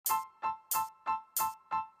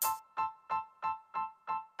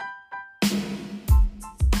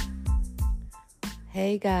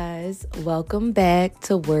Hey guys, welcome back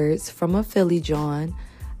to Words from a Philly John.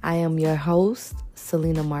 I am your host,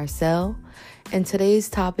 Selena Marcel, and today's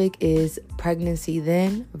topic is pregnancy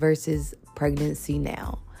then versus pregnancy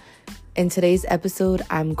now. In today's episode,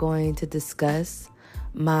 I'm going to discuss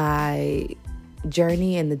my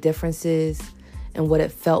journey and the differences and what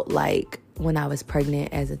it felt like when I was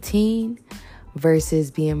pregnant as a teen versus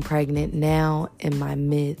being pregnant now in my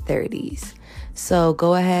mid-30s. So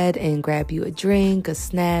go ahead and grab you a drink, a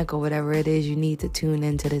snack, or whatever it is you need to tune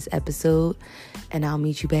into this episode, and I'll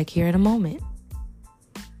meet you back here in a moment.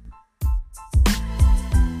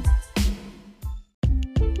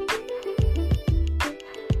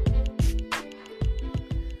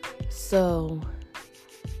 So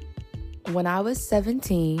when I was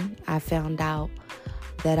 17, I found out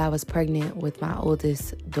that I was pregnant with my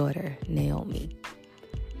oldest daughter, Naomi.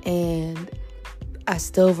 And I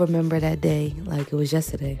still remember that day like it was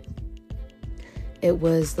yesterday. It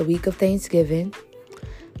was the week of Thanksgiving.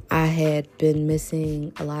 I had been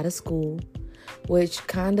missing a lot of school, which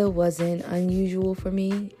kind of wasn't unusual for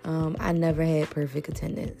me. I never had perfect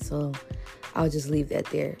attendance, so I'll just leave that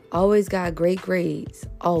there. Always got great grades,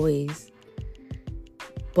 always,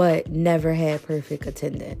 but never had perfect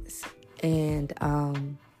attendance. And I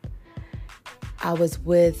was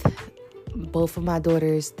with both of my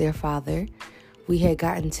daughters, their father. We had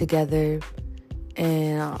gotten together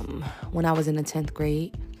and when I was in the 10th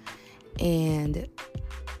grade. And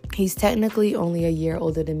he's technically only a year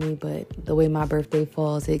older than me, but the way my birthday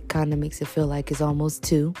falls, it kind of makes it feel like it's almost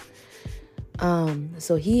 2.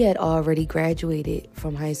 So he had already graduated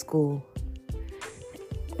from high school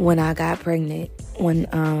when I got pregnant. When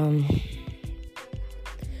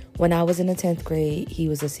I was in the 10th grade, he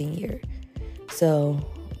was a senior. So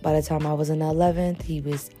by the time I was in the 11th, he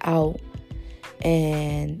was out.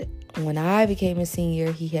 And when I became a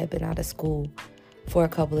senior, he had been out of school for a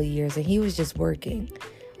couple of years, and he was just working.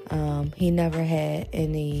 He never had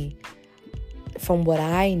any, from what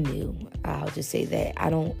I knew, I'll just say that.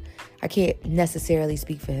 I can't necessarily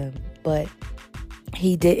speak for him, but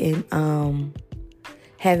he didn't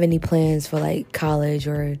have any plans for like college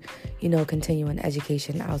or, continuing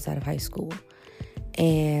education outside of high school.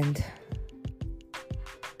 And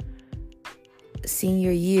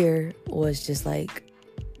senior year was just like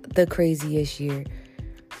the craziest year.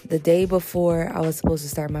 The day before I was supposed to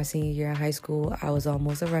start my senior year in high school, I was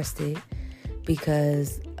almost arrested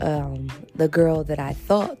because the girl that I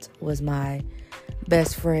thought was my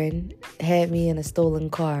best friend had me in a stolen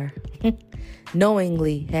car,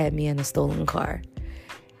 knowingly had me in a stolen car.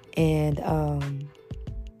 And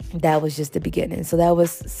that was just the beginning. So that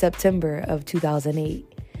was September of 2008.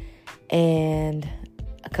 And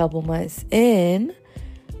a couple months in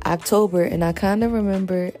October, and I kind of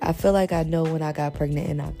remember, I feel like I know when I got pregnant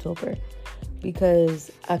in October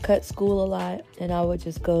because I cut school a lot and I would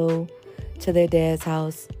just go to their dad's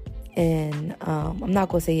house. And I'm not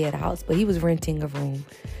going to say he had a house, but he was renting a room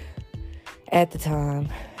at the time.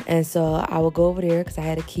 And so I would go over there because I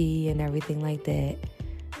had a key and everything like that.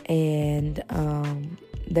 And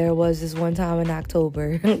there was this one time in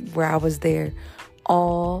October where I was there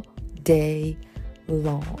all day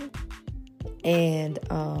long. And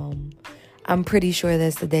I'm pretty sure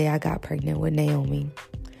that's the day I got pregnant with Naomi.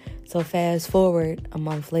 So fast forward a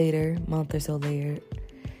month or so later,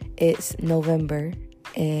 it's November.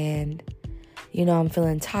 And, I'm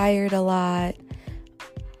feeling tired a lot,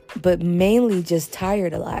 but mainly just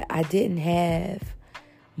tired a lot. I didn't have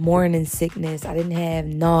morning sickness. I didn't have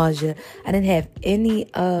nausea. I didn't have any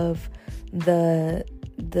of the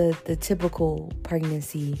typical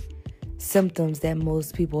pregnancy symptoms that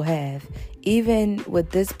most people have. Even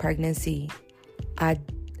with this pregnancy, I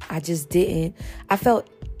just didn't. I felt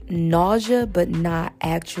nausea, but not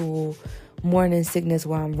actual morning sickness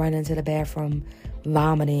where I'm running to the bathroom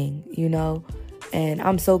vomiting, and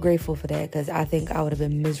I'm so grateful for that because I think I would have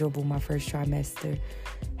been miserable my first trimester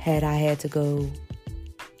had I had to go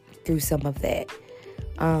through some of that.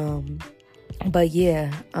 But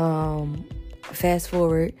yeah, fast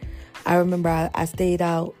forward, I remember I stayed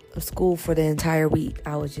out of school for the entire week.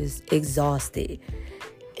 I was just exhausted,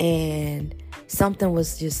 and something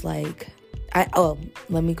was just like,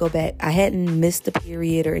 let me go back. I hadn't missed a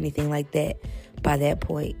period or anything like that by that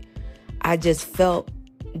point. I just felt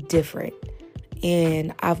different.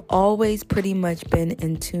 And I've always pretty much been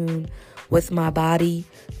in tune with my body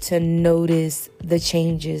to notice the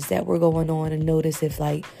changes that were going on and notice if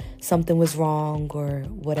like something was wrong or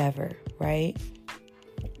whatever, right?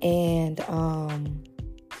 And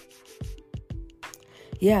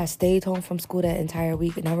I stayed home from school that entire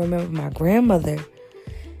week. And I remember my grandmother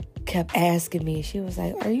kept asking me, she was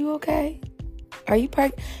like, "Are you okay?" are you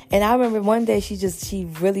pregnant? And I remember one day she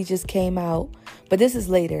really just came out. But this is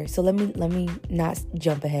later, so let me not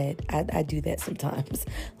jump ahead. I do that sometimes.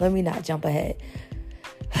 Let me not jump ahead.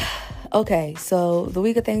 Okay, so the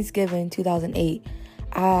week of Thanksgiving, 2008,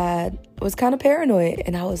 I was kind of paranoid.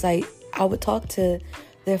 And I was like, I would talk to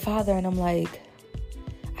their father, and I'm like,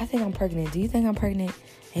 I think I'm pregnant. Do you think I'm pregnant?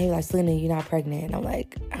 And he was like, Selena, you're not pregnant. And I'm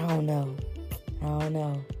like, I don't know.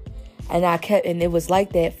 And and it was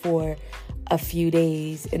like that for a few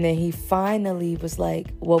days. And then he finally was like,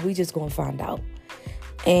 well, we just gonna find out.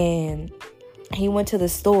 And he went to the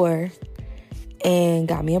store and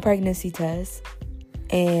got me a pregnancy test.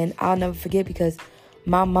 And I'll never forget, because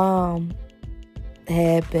my mom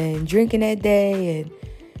had been drinking that day, and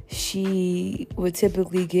she would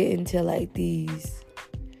typically get into like these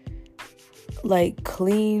like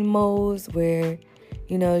clean modes where,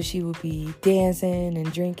 you know, she would be dancing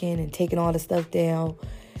and drinking and taking all the stuff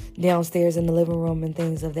downstairs in the living room and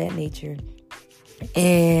things of that nature.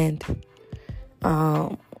 And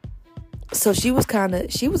so she was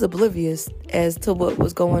oblivious as to what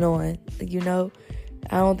was going on, you know.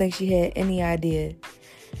 I don't think she had any idea.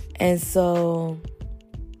 And so,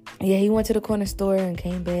 yeah, he went to the corner store and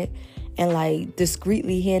came back and like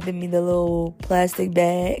discreetly handed me the little plastic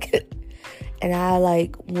bag. And I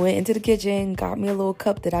like went into the kitchen, got me a little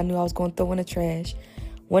cup that I knew I was going to throw in the trash,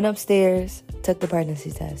 went upstairs, took the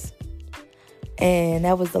pregnancy test. And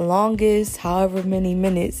that was the longest, however many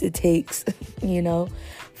minutes it takes, you know,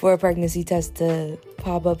 for a pregnancy test to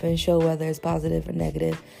pop up and show whether it's positive or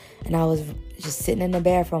negative. And I was just sitting in the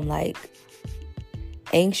bathroom, like,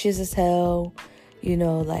 anxious as hell, you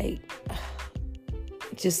know, like,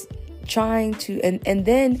 just trying to, and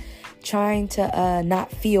then trying to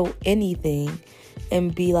not feel anything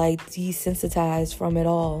and be, like, desensitized from it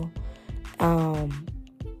all. And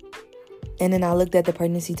then I looked at the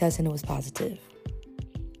pregnancy test and it was positive.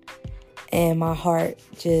 And my heart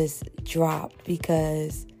just dropped,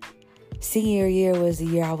 because senior year was the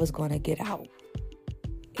year I was going to get out.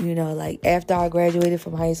 You know, like, after I graduated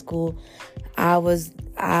from high school, I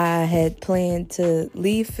had planned to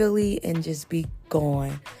leave Philly and just be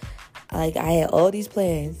gone. Like, I had all these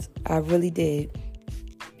plans. I really did.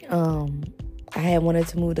 I had wanted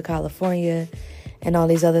to move to California and all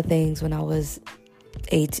these other things when I was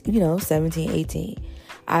 17, 18.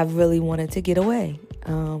 I really wanted to get away.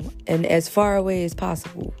 And as far away as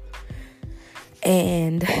possible.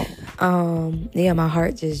 And, my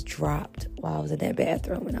heart just dropped while I was in that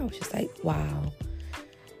bathroom. And I was just like, wow.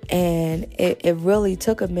 And it really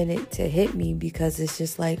took a minute to hit me, because it's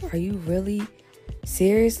just like, are you really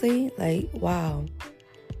seriously? Like, wow.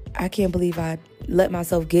 I can't believe I let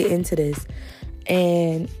myself get into this.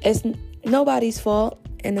 And it's nobody's fault,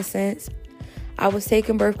 in a sense. I was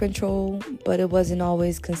taking birth control, but it wasn't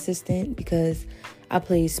always consistent, because I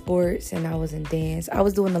played sports and I was in dance. I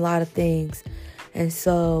was doing a lot of things. And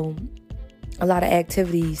so a lot of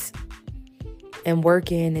activities and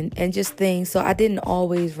working and just things. So I didn't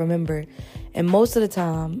always remember. And most of the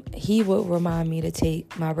time, he would remind me to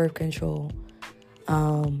take my birth control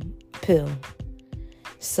pill.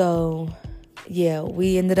 So, yeah,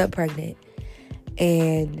 we ended up pregnant.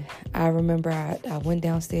 And I remember I went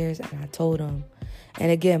downstairs and I told him.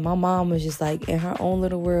 And again, my mom was just like in her own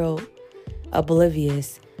little world,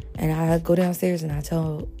 oblivious. And I go downstairs and I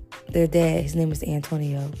tell their dad, his name is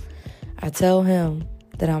Antonio. I tell him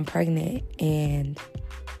that I'm pregnant, and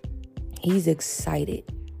he's excited.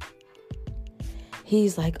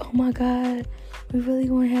 He's like, oh my God, we really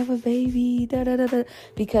gonna have a baby, da da da da.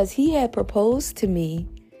 Because he had proposed to me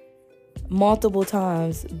multiple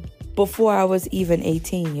times before I was even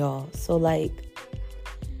 18, y'all. So like,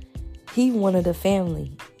 he wanted a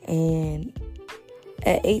family. And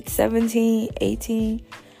at 17, 18,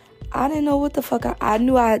 I didn't know what the fuck. I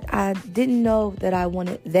knew I didn't know that I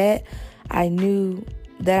wanted that. I knew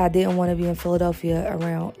that I didn't want to be in Philadelphia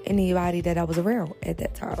around anybody that I was around at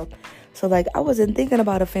that time. So, like, I wasn't thinking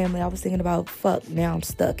about a family. I was thinking about, fuck, now I'm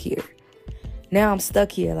stuck here.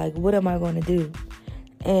 Like, what am I going to do?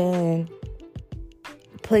 And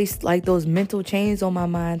placed, like, those mental chains on my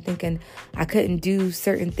mind, thinking I couldn't do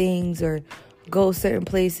certain things or go certain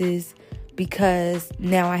places because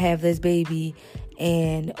now I have this baby.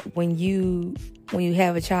 And when you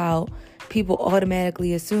have a child, people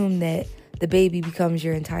automatically assume that the baby becomes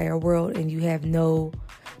your entire world and you have no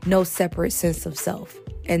separate sense of self.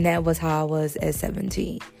 And that was how I was at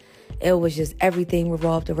 17. It was just everything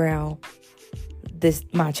revolved around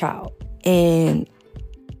my child. And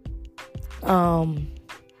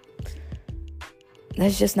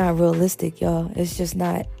that's just not realistic, y'all. It's just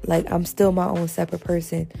not. Like, I'm still my own separate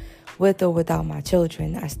person with or without my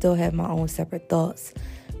children. I still have my own separate thoughts,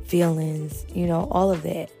 feelings, all of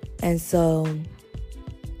that. And so,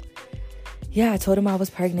 yeah, I told him I was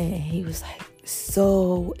pregnant, and he was like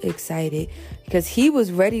so excited because he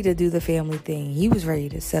was ready to do the family thing. He was ready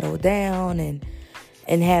to settle down and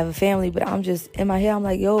have a family. But I'm just, in my head, I'm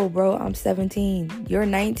like, yo, bro, I'm 17. You're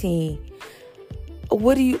 19.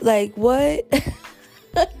 What do you, like, what?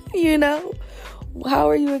 How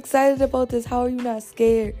are you excited about this? How are you not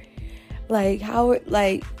scared? I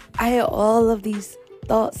had all of these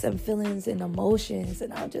thoughts and feelings and emotions,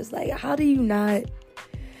 and I'm just like, how do you not?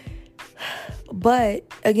 But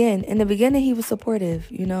again, in the beginning, he was supportive,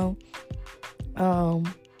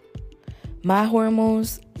 my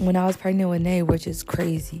hormones when I was pregnant with Nay were just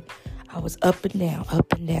crazy. I was up and down,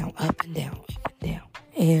 up and down, up and down, up and down.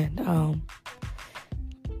 And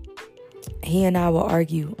he and I would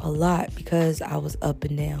argue a lot because I was up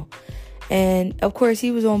and down. And of course, he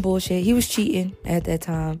was on bullshit. He was cheating at that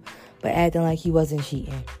time, but acting like he wasn't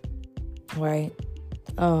cheating, right?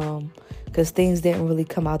 Because things didn't really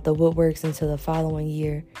come out the woodworks until the following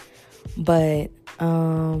year. But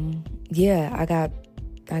yeah, I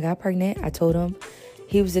got pregnant. I told him.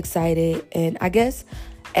 He was excited, and I guess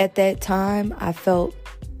at that time I felt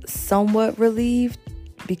somewhat relieved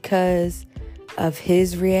because of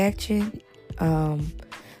his reaction.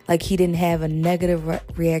 Like he didn't have a negative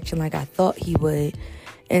reaction like I thought he would.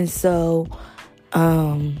 And so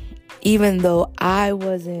even though I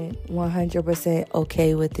wasn't 100%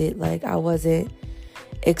 okay with it, like I wasn't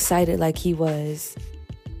excited like he was,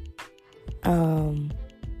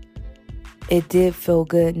 it did feel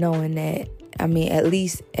good knowing that, at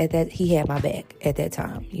least at that, he had my back at that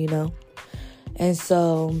time, And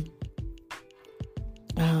so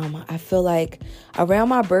I feel like around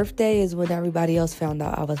my birthday is when everybody else found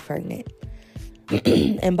out I was pregnant.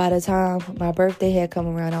 And by the time my birthday had come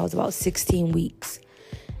around, I was about 16 weeks.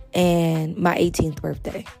 And my 18th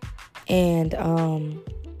birthday. And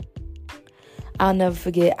I'll never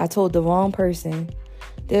forget, I told the wrong person.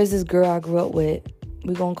 There's this girl I grew up with.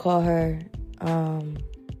 We're going to call her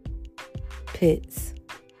Pitts.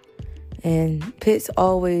 And Pitts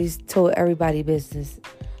always told everybody business.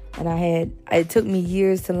 And it took me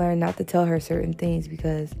years to learn not to tell her certain things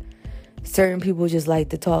because certain people just like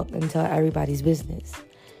to talk and tell everybody's business.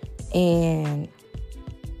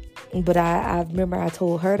 But I remember I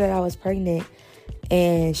told her that I was pregnant,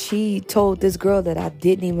 and she told this girl that I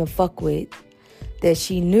didn't even fuck with, that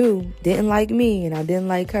she knew didn't like me and I didn't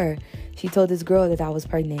like her. She told this girl that I was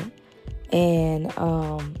pregnant. And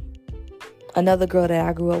another girl that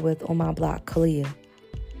I grew up with on my block, Kalia.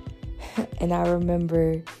 And I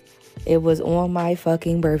remember it was on my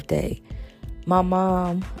fucking birthday. My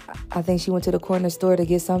mom, I think she went to the corner store to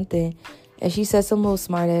get something, and she said some little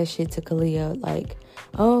smart ass shit to Kalia, like,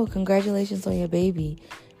 oh, congratulations on your baby.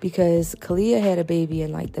 Because Kalia had a baby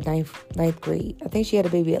in like the ninth grade. I think she had a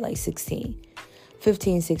baby at like 15,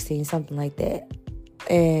 16, something like that.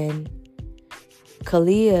 And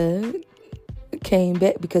Kalia came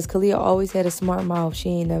back because Kalia always had a smart mouth.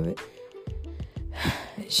 She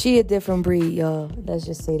a different breed, y'all. Let's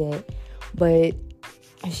just say that. But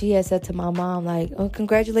she had said to my mom, like, oh,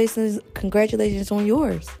 congratulations on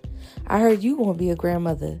yours. I heard you gonna be a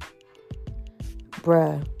grandmother.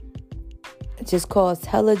 Bruh. It just caused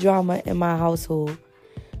hella drama in my household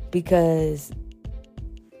because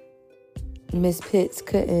Miss Pitts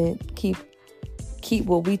couldn't keep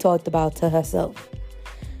what we talked about to herself.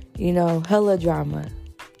 Hella drama.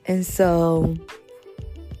 And so,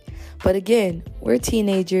 but again, we're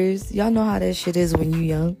teenagers. Y'all know how that shit is when you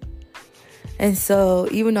young. And so,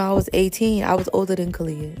 even though I was 18, I was older than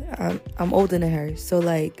Kalia. I'm older than her. So,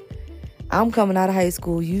 like, I'm coming out of high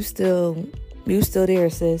school. You still there,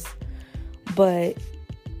 sis. But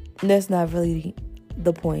that's not really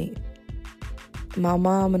the point. My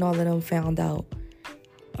mom and all of them found out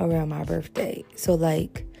around my birthday. So,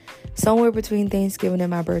 like, somewhere between Thanksgiving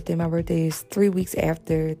and my birthday is 3 weeks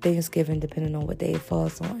after Thanksgiving, depending on what day it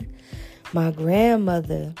falls on. My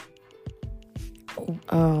grandmother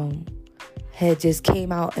had just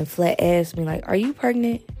came out and flat asked me, like, are you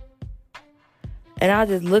pregnant? And I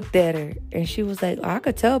just looked at her, and she was like, oh, I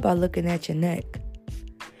could tell by looking at your neck.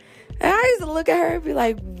 And I used to look at her and be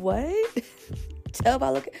like, what? Tell by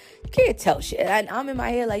looking? You can't tell shit. I'm in my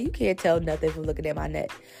head like, you can't tell nothing from looking at my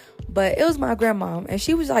neck. But it was my grandma, and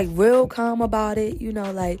she was like real calm about it.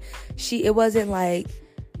 It wasn't like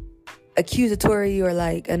accusatory or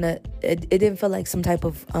like it didn't feel like some type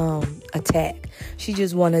of attack. She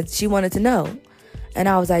wanted to know. And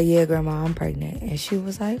I was like, yeah, grandma, I'm pregnant. And she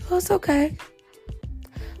was like, oh, it's okay.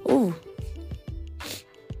 Ooh.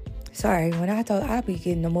 Sorry, when I be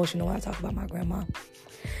getting emotional when I talk about my grandma.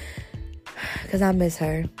 Because I miss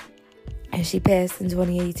her. And she passed in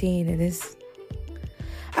 2018, and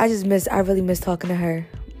I really miss talking to her.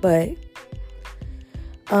 But,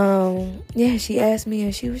 yeah, she asked me,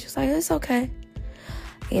 and she was just like, it's okay.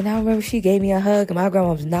 And I remember she gave me a hug, and my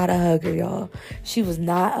grandma was not a hugger, y'all. She was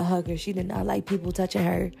not a hugger. She did not like people touching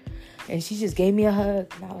her. And she just gave me a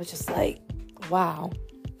hug, and I was just like, wow.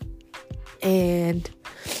 And,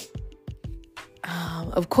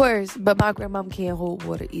 of course, but my grandma can't hold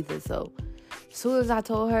water either, so as soon as I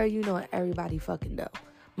told her, everybody fucking know.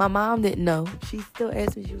 My mom didn't know. She still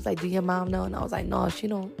asked me. She was like, do your mom know? And I was like, no, she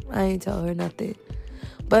don't. I ain't tell her nothing.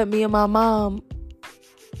 But me and my mom,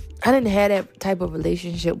 I didn't have that type of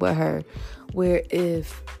relationship with her where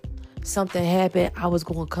if something happened, I was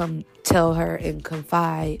going to come tell her and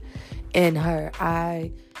confide in her.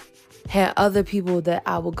 I had other people that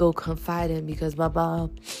I would go confide in because my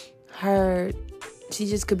mom, she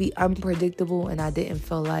just could be unpredictable, and I didn't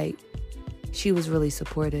feel like she was really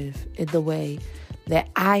supportive in the way that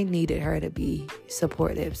I needed her to be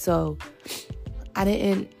supportive. So I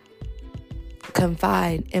didn't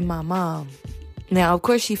confide in my mom. Now, of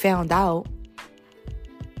course, she found out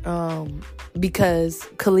because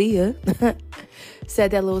Kalia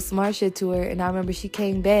said that little smart shit to her. And I remember she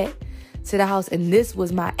came back to the house, and this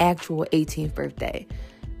was my actual 18th birthday.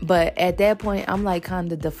 But at that point, I'm like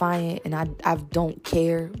kind of defiant, and I don't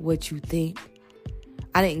care what you think.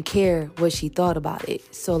 I didn't care what she thought about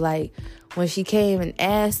it. So, like, when she came and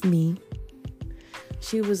asked me,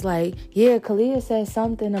 she was like, yeah, Kalia said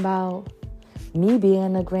something about me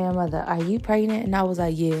being a grandmother. Are you pregnant? And I was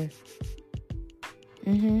like, yeah.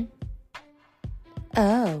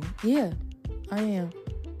 Oh, yeah, I am.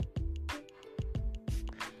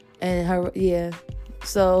 And yeah.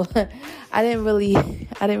 So, I didn't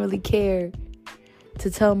really care to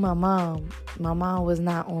tell my mom. My mom was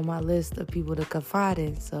not on my list of people to confide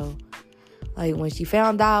in. So, like, when she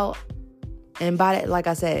found out, and by that, like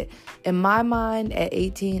I said, in my mind at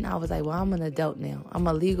 18, I was like, well, I'm an adult now. I'm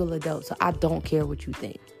a legal adult, so I don't care what you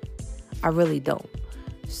think. I really don't.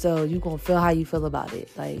 So you're going to feel how you feel about it.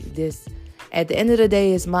 Like, this, at the end of the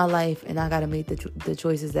day, it's my life, and I got to make the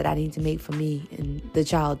choices that I need to make for me and the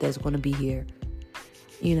child that's going to be here,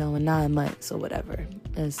 in 9 months or whatever.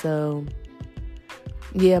 And so,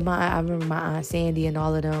 yeah, I remember my Aunt Sandy and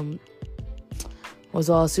all of them was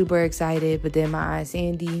all super excited. But then my Aunt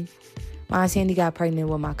Sandy got pregnant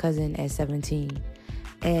with my cousin at 17.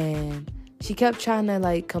 And she kept trying to,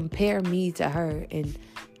 like, compare me to her and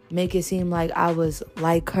make it seem like I was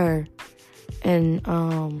like her. And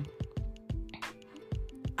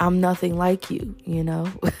I'm nothing like you,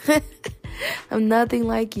 I'm nothing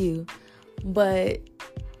like you. But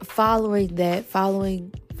finding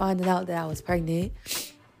out that I was pregnant,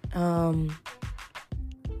 I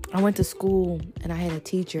went to school and I had a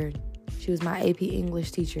teacher. She was my AP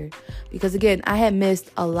English teacher. Because, again, I had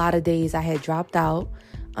missed a lot of days. I had dropped out.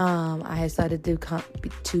 I had started to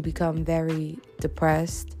become very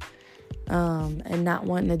depressed and not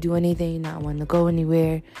wanting to do anything, not wanting to go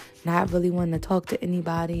anywhere, not really wanting to talk to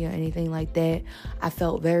anybody or anything like that. I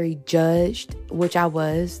felt very judged, which I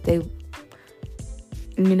was. They,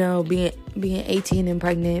 being 18 and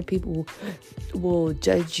pregnant, people will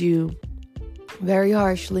judge you very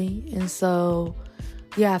harshly. And so,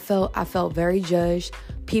 yeah, I felt very judged.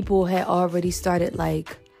 People had already started,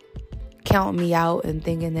 like, counting me out and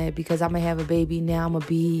thinking that because I'm going to have a baby now, I'm going to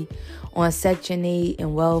be on Section 8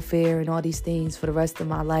 and welfare and all these things for the rest of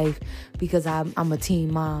my life because I'm a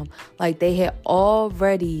teen mom. Like, they had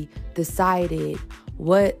already decided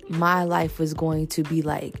what my life was going to be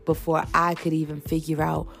like before I could even figure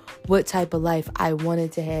out what type of life I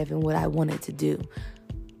wanted to have and what I wanted to do.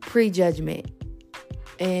 Prejudgment.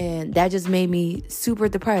 And that just made me super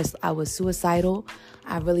depressed. I was suicidal.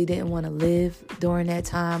 I really didn't want to live during that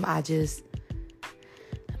time. I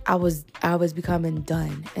was becoming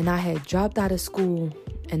done. And I had dropped out of school.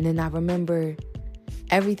 And then I remember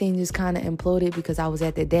everything just kind of imploded because I was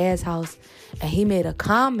at their dad's house and he made a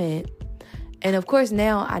comment. And of course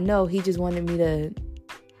now I know he just wanted me to,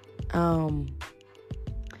 I'm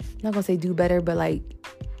not going to say do better, but like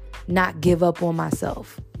not give up on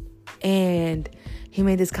myself. And he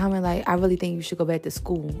made this comment like, I really think you should go back to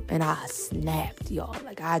school. And I snapped, y'all.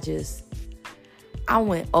 Like, I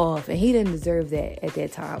went off. And he didn't deserve that at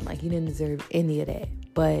that time. Like, he didn't deserve any of that.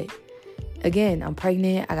 But, again, I'm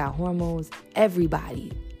pregnant. I got hormones.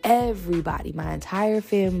 Everybody, my entire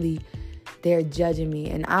family, they're judging me.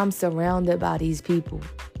 And I'm surrounded by these people.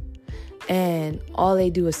 And all they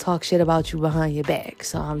do is talk shit about you behind your back.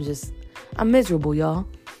 So I'm miserable, y'all.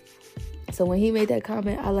 So when he made that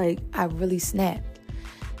comment, I really snapped.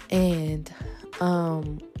 And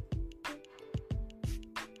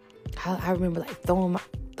I remember like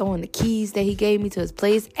throwing the keys that he gave me to his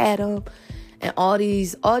place at him, and all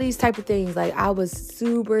these type of things. Like, I was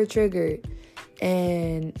super triggered,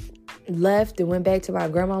 and left and went back to my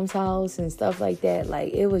grandma's house and stuff like that.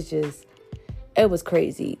 Like, it was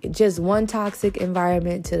crazy. Just one toxic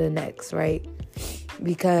environment to the next, right?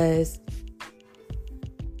 Because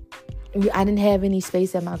I didn't have any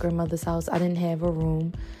space at my grandmother's house. I didn't have a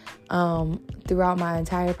room. Throughout my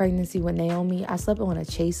entire pregnancy with Naomi, I slept on a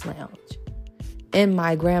Chase lounge in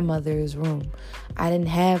my grandmother's room. I didn't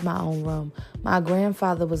have my own room. My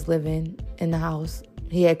grandfather was living in the house.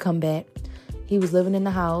 He had come back. He was living in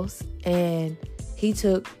the house, and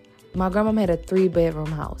my grandma had a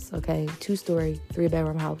 3-bedroom house, okay? 2-story,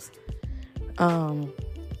 3-bedroom house.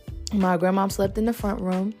 My grandma slept in the front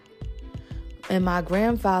room, and my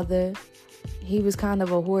grandfather, he was kind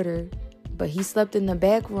of a hoarder, but he slept in the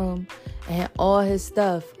back room and had all his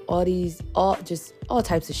stuff, all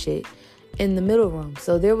types of shit in the middle room.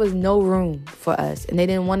 So there was no room for us, and they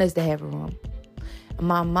didn't want us to have a room.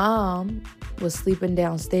 My mom was sleeping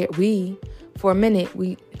downstairs. For a minute,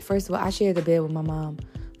 first of all, I shared the bed with my mom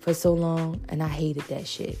for so long, and I hated that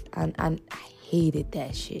shit. I hated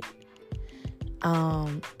that shit.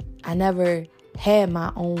 I never had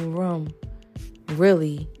my own room,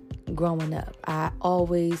 really, growing up. I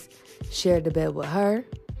always shared the bed with her.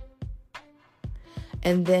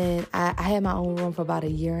 And then I had my own room for about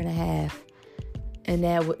 1.5 years. And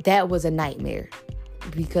that was a nightmare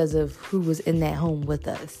because of who was in that home with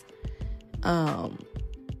us.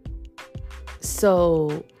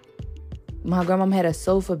 So my grandma had a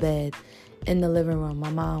sofa bed in the living room. My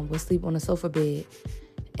mom would sleep on the sofa bed.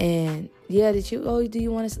 And do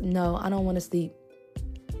you want to? No, I don't want to sleep.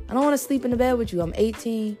 I don't want to sleep in the bed with you. I'm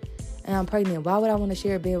 18 and I'm pregnant. Why would I want to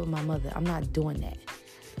share a bed with my mother? I'm not doing that.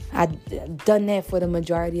 I've done that for the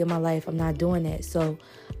majority of my life. I'm not doing that. So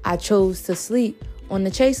I chose to sleep on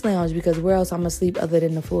the Chase lounge, because where else I'm going to sleep other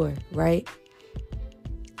than the floor, right?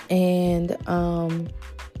 And,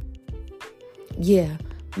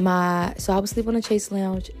 so I would sleep on the Chase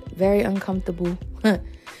lounge, very uncomfortable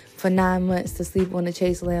for 9 months to sleep on the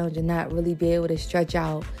Chase lounge and not really be able to stretch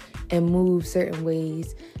out and move certain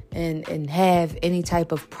ways and have any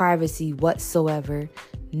type of privacy whatsoever.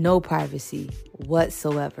 No privacy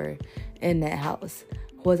whatsoever in that house.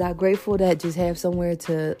 Was I grateful to just have somewhere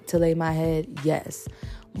to lay my head? Yes.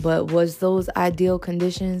 But was those ideal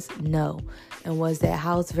conditions? No. And was that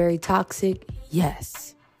house very toxic?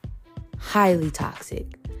 Yes. Highly toxic.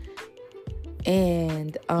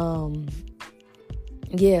 And for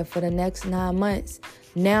the next 9 months,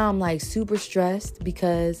 now I'm like super stressed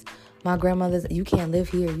because my grandmother's, you can't live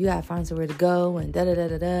here. You gotta find somewhere to go and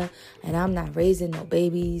da-da-da-da-da. And I'm not raising no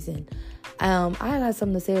babies. And I got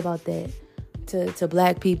something to say about that to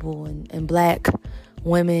black people and black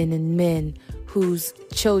women and men whose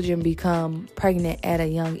children become pregnant at a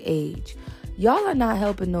young age. Y'all are not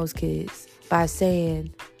helping those kids by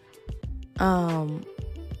saying, and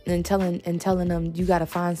telling them you gotta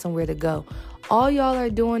find somewhere to go. All y'all are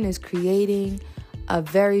doing is creating a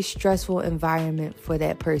very stressful environment for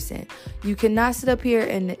that person. You cannot sit up here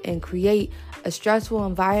and create a stressful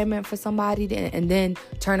environment for somebody and then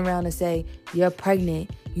turn around and say, you're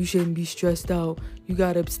pregnant, you shouldn't be stressed out, you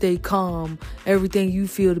gotta stay calm, everything you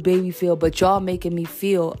feel, the baby feel, but y'all making me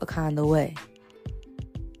feel a kind of way.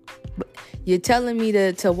 You're telling me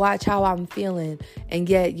to watch how I'm feeling, and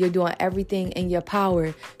yet you're doing everything in your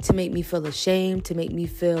power to make me feel ashamed, to make me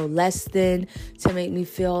feel less than, to make me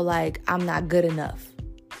feel like I'm not good enough.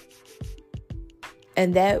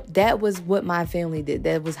 And that was what my family did.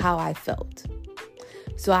 That was how I felt.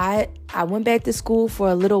 So I went back to school for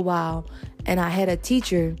a little while, and I had a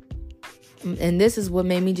teacher, and this is what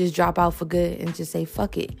made me just drop out for good and just say,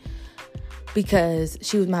 fuck it. Because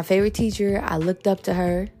she was my favorite teacher. I looked up to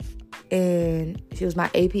her. And she was my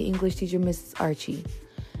AP English teacher, Mrs. Archie.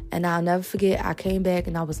 And I'll never forget, I came back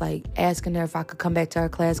and I was like asking her if I could come back to her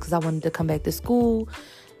class because I wanted to come back to school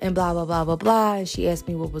and blah, blah, blah, blah, blah. And she asked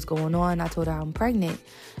me what was going on. I told her I'm pregnant.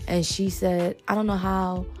 And she said, I don't know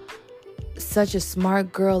how such a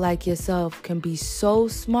smart girl like yourself can be so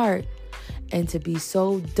smart and to be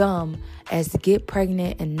so dumb as to get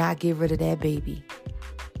pregnant and not get rid of that baby.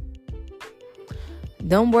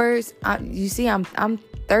 Them words, you see, I'm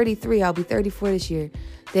 33. I'll be 34 this year.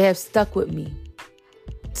 They have stuck with me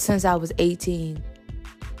since I was 18.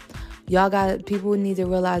 People need to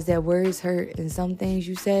realize that words hurt, and some things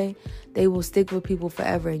you say, they will stick with people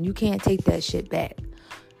forever, and you can't take that shit back.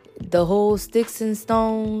 The whole sticks and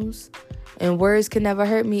stones and words can never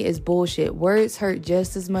hurt me is bullshit. Words hurt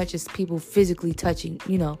just as much as people physically touching,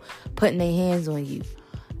 putting their hands on you.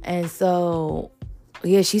 And so,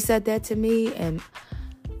 yeah, she said that to me, and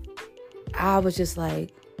I was just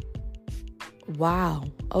like, wow,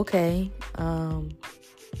 okay.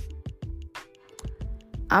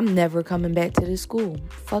 I'm never coming back to this school.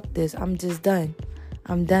 Fuck this. I'm just done.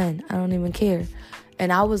 I'm done. I don't even care.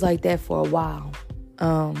 And I was like that for a while.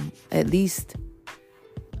 At least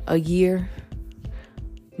a year,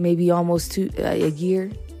 maybe almost a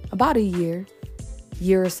year, about a year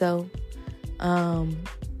or so.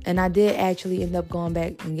 And I did actually end up going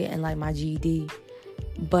back and getting like my GED,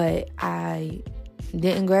 but I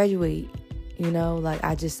didn't graduate,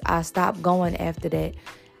 I stopped going after that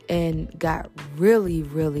and got really,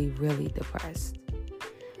 really, really depressed.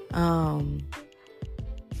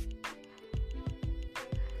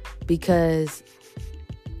 Because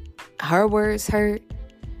her words hurt,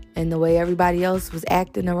 and the way everybody else was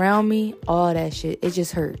acting around me, all that shit, it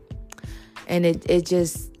just hurt. And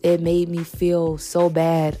it made me feel so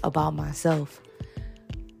bad about myself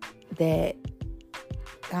that,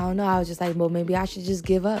 I don't know, I was just like, well, maybe I should just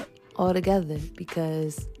give up altogether,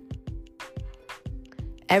 because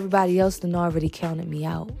everybody else done already counted me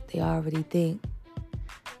out. They already think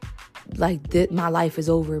like that my life is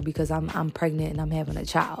over because I'm pregnant and I'm having a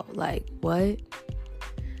child. Like, what?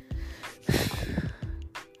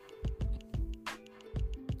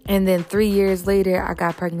 And then 3 years later, I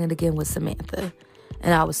got pregnant again with Samantha,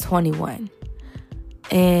 and I was 21.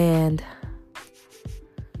 And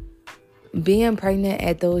being pregnant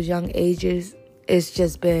at those young ages, it's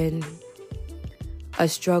just been a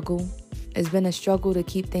struggle. It's been a struggle to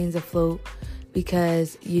keep things afloat,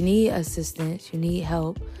 because you need assistance, you need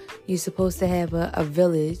help. You're supposed to have a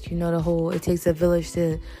village, it takes a village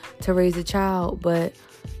to raise a child, but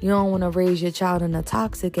you don't want to raise your child in a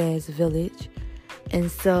toxic ass village. And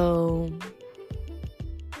so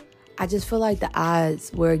I just feel like the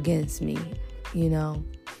odds were against me, no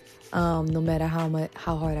matter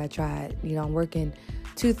how hard I tried. I'm working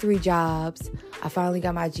 2-3 jobs. I finally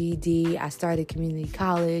got my GED. I started community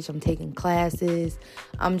college. I'm taking classes.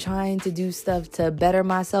 I'm trying to do stuff to better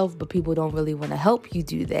myself, but people don't really want to help you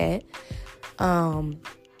do that.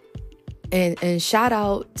 And shout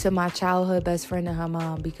out to my childhood best friend and her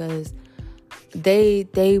mom, because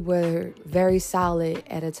they were very solid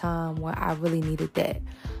at a time where I really needed that.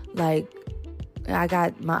 Like, I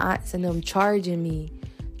got my aunts and them charging me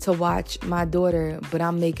to watch my daughter, but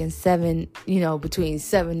I'm making between $7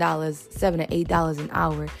 to $8 an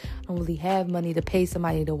hour. I don't really have money to pay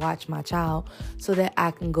somebody to watch my child so that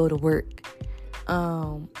I can go to work.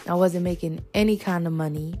 I wasn't making any kind of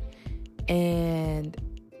money, and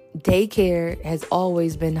daycare has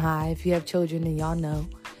always been high. If you have children, then y'all know.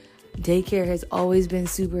 Daycare has always been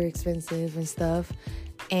super expensive and stuff.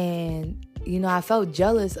 And, I felt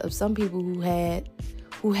jealous of some people who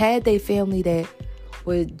had their family that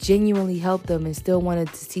would genuinely help them and still wanted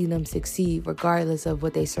to see them succeed regardless of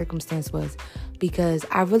what their circumstance was, because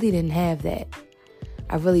I really didn't have that.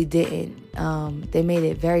 I really didn't. They made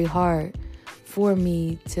it very hard for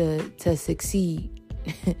me to succeed,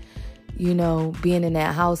 being in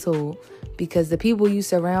that household, because the people you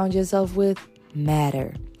surround yourself with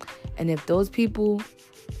matter. And if those people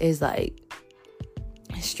is like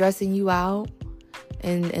stressing you out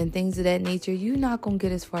and things of that nature, you're not going to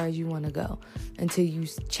get as far as you want to go until you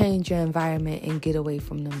change your environment and get away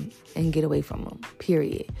from them,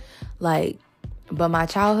 period. Like, but my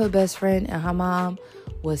childhood best friend and her mom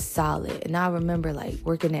was solid. And I remember like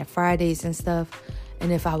working at Fridays and stuff.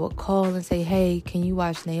 And if I would call and say, hey, can you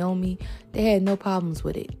watch Naomi? They had no problems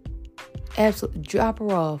with it. Absolutely. Drop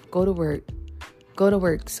her off. Go to work. Go to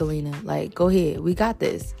work, Selena. Like, go ahead. We got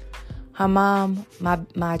this. Her mom,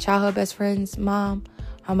 my childhood best friend's mom,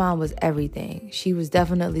 her mom was everything. She was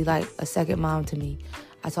definitely like a second mom to me.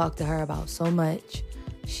 I talked to her about so much.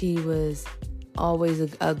 She was always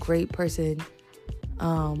a great person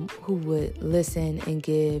who would listen and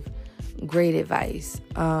give great advice.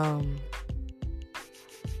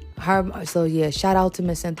 So yeah, shout out to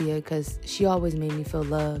Miss Cynthia, because she always made me feel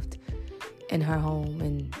loved in her home.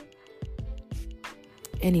 And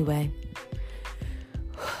anyway,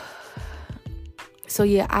 so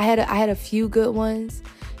yeah, I had a few good ones.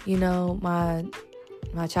 My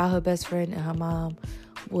childhood best friend and her mom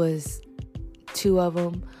was two of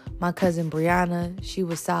them. My cousin Brianna, she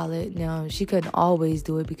was solid. Now, she couldn't always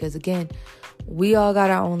do it because, again, we all got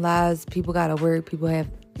our own lives. People got to work. People have,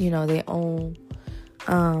 their own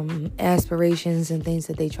aspirations and things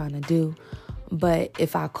that they trying to do. But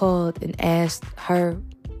if I called and asked her,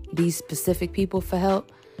 these specific people, for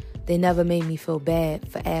help, They never made me feel bad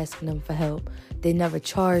for asking them for help. They never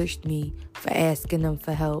charged me for asking them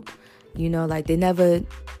for help. Like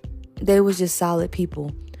they was just solid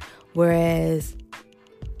people. Whereas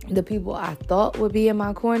the people I thought would be in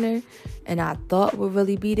my corner and I thought would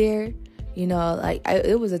really be there,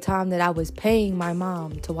 it was a time that I was paying my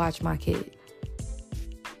mom to watch my kid.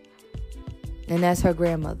 And that's her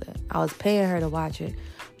grandmother. I was paying her to watch her.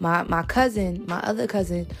 My other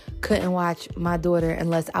cousin couldn't watch my daughter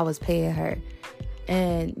unless I was paying her.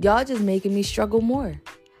 And y'all just making me struggle more.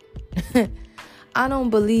 I don't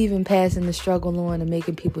believe in passing the struggle on and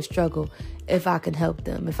making people struggle if I can help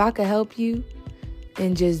them. If I can help you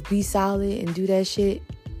and just be solid and do that shit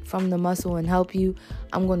from the muscle and help you,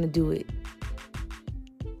 I'm going to do it.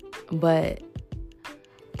 But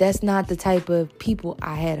that's not the type of people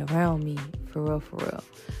I had around me, for real.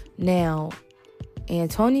 Now,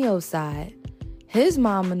 Antonio's side, his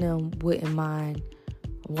mom and them wouldn't mind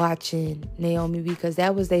watching Naomi because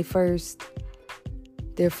that was their first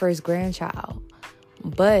grandchild.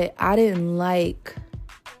 But I didn't like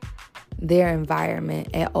their environment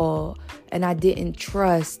at all. And I didn't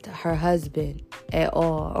trust her husband at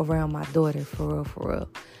all around my daughter, for real.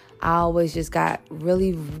 I always just got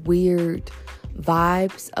really weird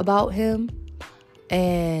vibes about him.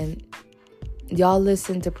 And y'all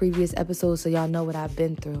listen to previous episodes so y'all know what I've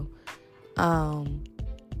been through.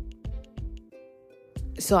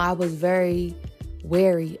 So I was very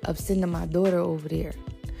wary of sending my daughter over there.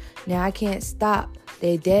 Now, I can't stop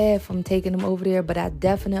their dad from taking them over there, but I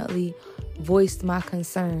definitely voiced my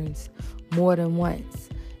concerns more than once.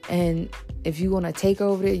 And if you're going to take her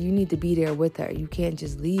over there, you need to be there with her. You can't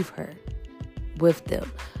just leave her with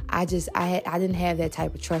them. I didn't have that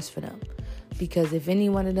type of trust for them. Because if any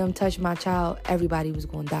one of them touched my child, everybody was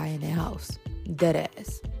going to die in their house. Dead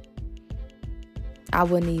ass. I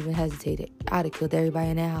wouldn't even hesitate. I'd have killed everybody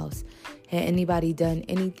in their house. Had anybody done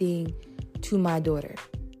anything to my daughter.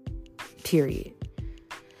 Period.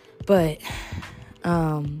 But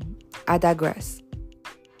I digress.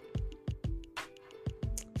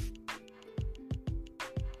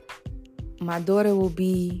 My daughter will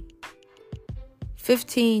be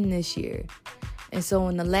 15 this year. And so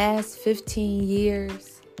in the last 15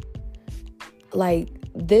 years, like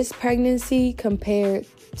this pregnancy compared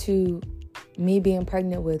to me being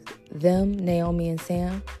pregnant with them, Naomi and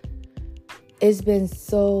Sam, it's been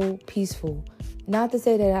so peaceful. Not to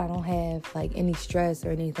say that I don't have like any stress or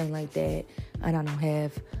anything like that, and I don't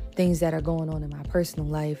have things that are going on in my personal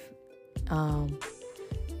life.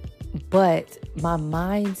 But my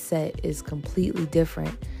mindset is completely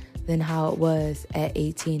different than how it was at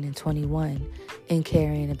 18 and 21 and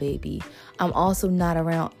carrying a baby. I'm also not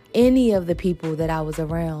around any of the people that I was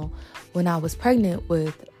around when I was pregnant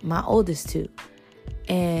with my oldest two.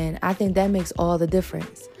 And I think that makes all the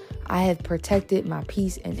difference. I have protected my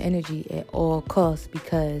peace and energy at all costs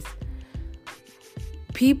because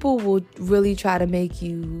people will really try to make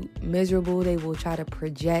you miserable. They will try to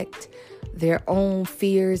project their own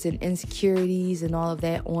fears and insecurities and all of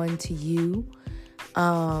that onto you.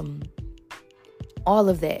 All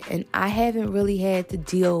of that. And I haven't really had to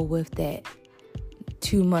deal with that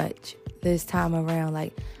too much this time around.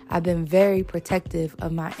 Like, I've been very protective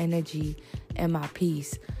of my energy and my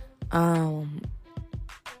peace.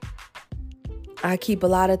 I keep a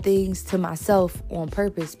lot of things to myself on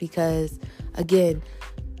purpose because, again,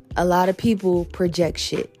 a lot of people project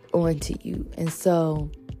shit onto you. And so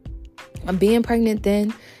I'm being pregnant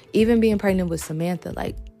then, even being pregnant with Samantha.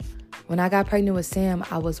 Like, when I got pregnant with Sam,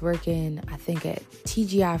 I was working, I think, at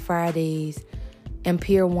TGI Fridays and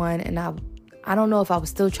Pier 1. And I don't know if I was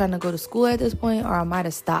still trying to go to school at this point or I might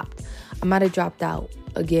have stopped. I might have dropped out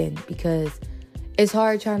again because it's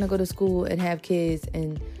hard trying to go to school and have kids.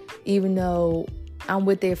 And even though I'm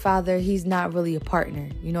with their father, he's not really a partner.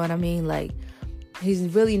 You know what I mean? Like, he's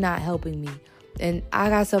really not helping me. And I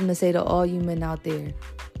got something to say to all you men out there.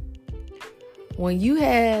 When you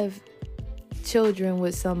have children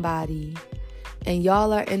with somebody and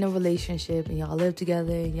y'all are in a relationship and y'all live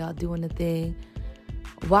together and y'all doing the thing,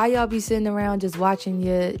 why y'all be sitting around just watching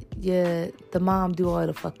the mom do all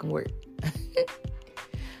the fucking work?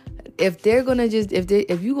 If they're gonna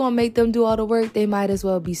if you gonna make them do all the work, they might as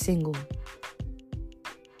well be single.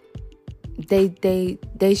 They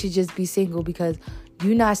should just be single because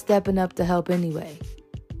you're not stepping up to help anyway.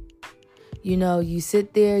 You know, you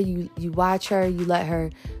sit there, you watch her, you let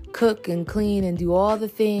her cook and clean and do all the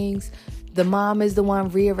things. The mom is the one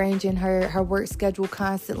rearranging her work schedule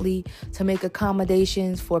constantly to make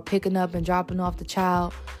accommodations for picking up and dropping off the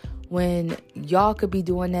child when y'all could be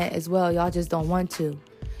doing that as well. Y'all just don't want to.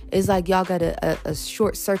 It's like y'all got a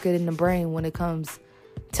short circuit in the brain when it comes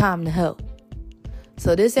time to help.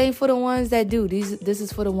 So this ain't for the ones that do. This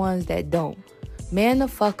is for the ones that don't. Man the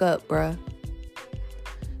fuck up, bruh.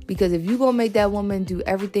 Because if you gonna make that woman do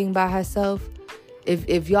everything by herself,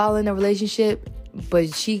 if y'all in a relationship,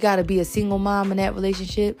 but she gotta be a single mom in that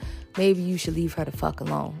relationship, maybe you should leave her the fuck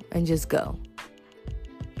alone and just go.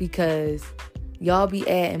 Because y'all be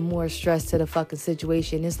adding more stress to the fucking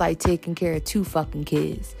situation. It's like taking care of 2 fucking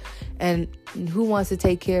kids. And who wants to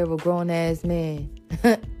take care of a grown-ass man?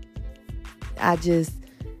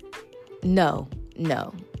 No.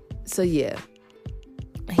 So, yeah.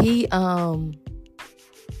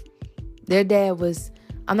 Their dad was,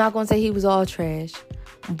 I'm not going to say he was all trash,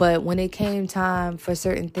 but when it came time for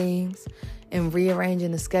certain things and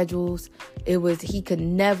rearranging the schedules, he could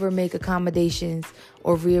never make accommodations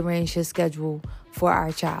or rearrange his schedule for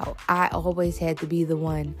our child. I always had to be the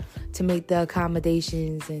one to make the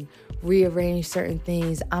accommodations and rearrange certain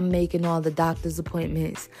things. I'm making all the doctor's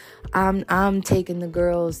appointments. I'm taking the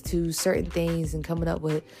girls to certain things and coming up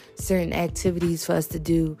with certain activities for us to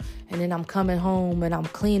do. And then I'm coming home and I'm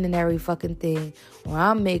cleaning every fucking thing, or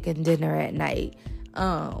I'm making dinner at night.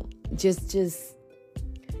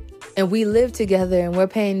 And we live together and we're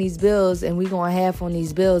paying these bills and we going half on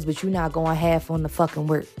these bills, but you're not going half on the fucking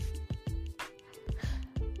work.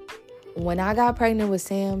 When I got pregnant with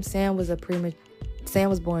Sam was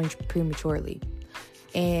born prematurely.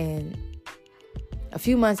 And a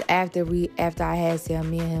few months after I had Sam,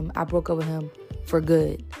 me and him, I broke up with him for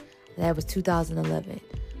good. That was 2011.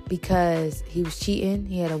 Because he was cheating.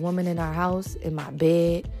 He had a woman in our house, in my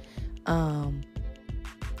bed.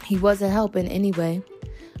 He wasn't helping anyway.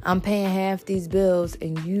 I'm paying half these bills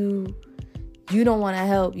and you don't want to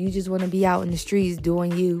help. You just want to be out in the streets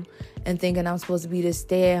doing you and thinking I'm supposed to be this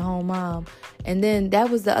stay-at-home mom. And then that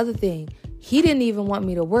was the other thing. He didn't even want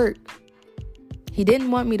me to work. He didn't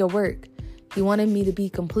want me to work. He wanted me to be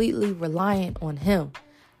completely reliant on him.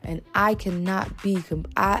 And I cannot be.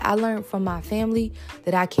 I learned from my family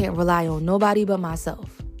that I can't rely on nobody but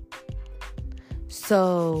myself.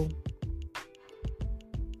 So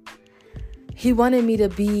he wanted me to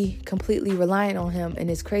be completely reliant on him. And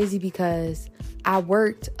it's crazy because I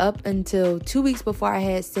worked up until 2 weeks before I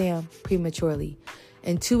had Sam prematurely.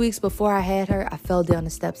 And 2 weeks before I had her, I fell down the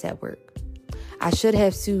steps at work. I should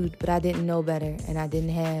have sued, but I didn't know better. And I didn't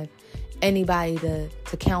have anybody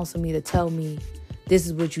to counsel me, to tell me, this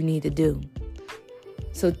is what you need to do.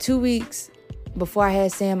 So 2 weeks before I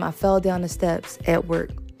had Sam, I fell down the steps at work.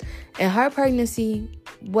 And her pregnancy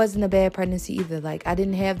wasn't a bad pregnancy either. Like, I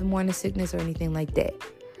didn't have the morning sickness or anything like that.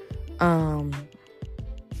 I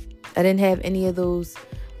didn't have any of those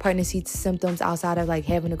pregnancy symptoms outside of like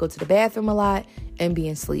having to go to the bathroom a lot and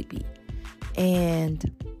being sleepy. And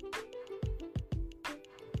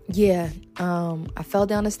yeah, I fell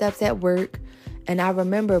down the steps at work. And I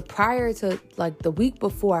remember prior to like the week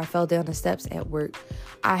before I fell down the steps at work,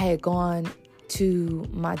 I had gone to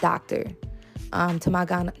my doctor, to my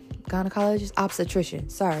gynecologist, obstetrician,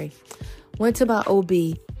 went to my OB,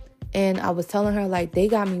 and I was telling her like, they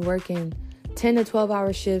got me working 10 to 12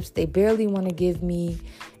 hour shifts. They barely want to give me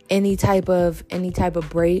any type of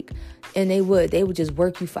break. And they would just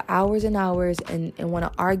work you for hours and hours and want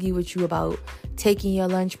to argue with you about taking your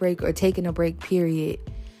lunch break or taking a break, period.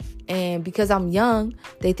 And because I'm young,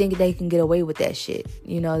 they think they can get away with that shit.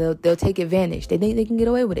 You know, they'll take advantage. They think they can get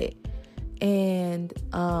away with it. And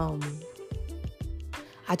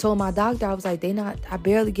I told my doctor, I was like, I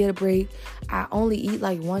barely get a break. I only eat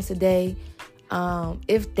like once a day,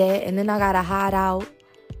 if that. And then I gotta hide out.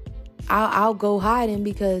 I'll go hiding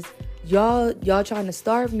because y'all trying to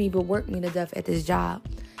starve me but work me to death at this job.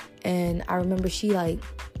 And I remember she like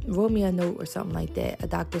wrote me a note or something like that, a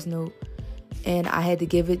doctor's note. And I had to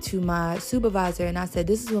give it to my supervisor. And I said,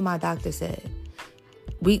 this is what my doctor said.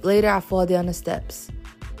 Week later, I fall down the steps.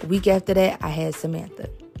 A week after that, I had Samantha.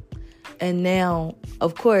 And now,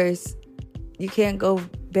 of course, you can't go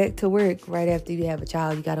back to work right after you have a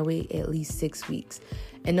child. You got to wait at least 6 weeks.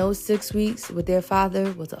 And those 6 weeks with their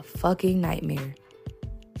father was a fucking nightmare.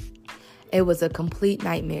 It was a complete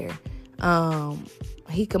nightmare.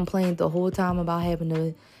 He complained the whole time about having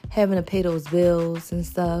to pay those bills and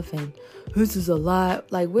stuff. And this is a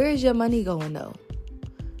lot. Like, where is your money going, though?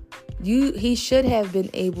 He should have been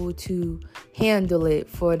able to handle it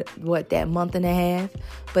for, that month and a half.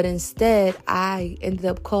 But instead, I ended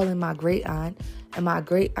up calling my great aunt. And my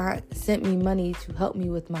great aunt sent me money to help me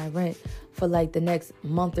with my rent for, like, the next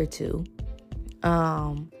month or two.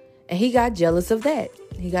 And he got jealous of that.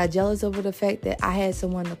 He got jealous over the fact that I had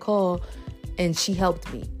someone to call and she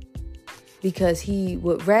helped me. Because he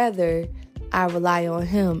would rather I rely on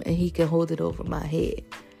him and he can hold it over my head.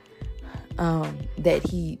 that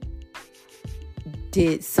he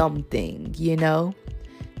did something,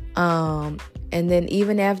 and then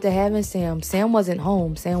even after having Sam wasn't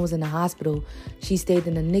home. Sam was in the hospital. She stayed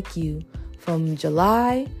in the NICU from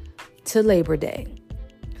July to Labor Day.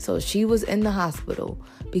 So she was in the hospital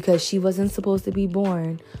because she wasn't supposed to be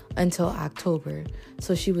born until October.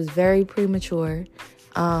 So she was very premature.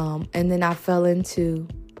 And then I fell into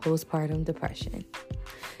postpartum depression.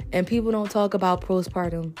 And people don't talk about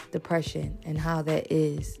postpartum depression and how that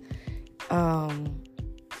is.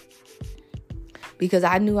 Because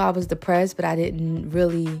I knew I was depressed, but I didn't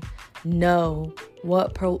really know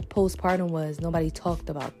what postpartum was. Nobody talked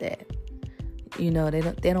about that. They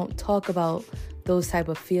don't talk about those type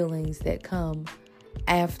of feelings that come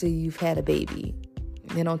after you've had a baby.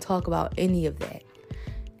 They don't talk about any of that.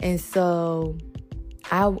 And so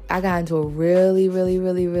I got into a really, really,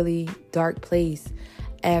 really, really dark place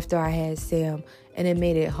after I had Sam. And it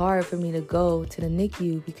made it hard for me to go to the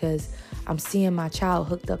NICU because I'm seeing my child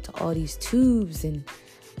hooked up to all these tubes and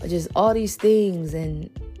just all these things. And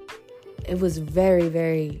it was very,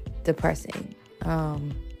 very depressing.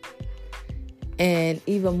 And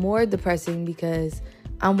even more depressing because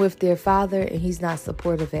I'm with their father and he's not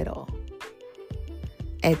supportive at all.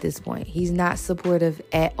 At this point, he's not supportive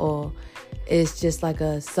at all. It's just like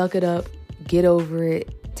a suck it up, get over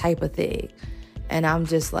it type of thing. And I'm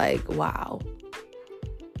just like, wow.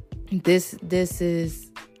 This is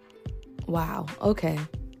wow. Okay.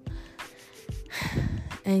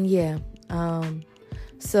 And yeah.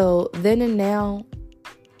 So then and now,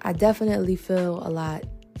 I definitely feel a lot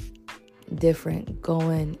different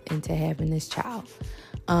going into having this child.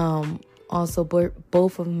 Also,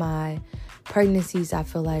 both of my pregnancies, I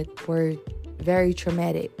feel like, were very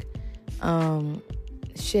traumatic. I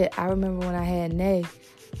remember when I had Nay,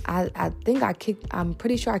 I'm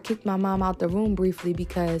pretty sure I kicked my mom out the room briefly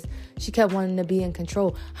because she kept wanting to be in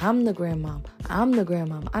control. I'm the grandmom.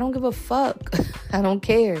 I don't give a fuck. I don't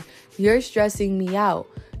care. You're stressing me out.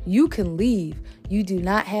 You can leave. You do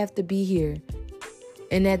not have to be here.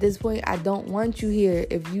 And at this point, I don't want you here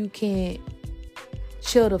if you can't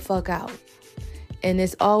chill the fuck out. And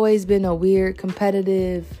it's always been a weird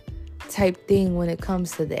competitive type thing when it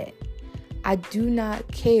comes to that. I do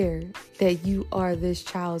not care that you are this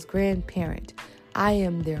child's grandparent. I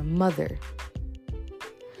am their mother.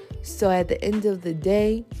 So at the end of the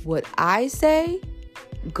day, what I say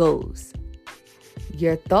goes.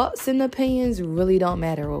 Your thoughts and opinions really don't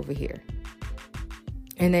matter over here.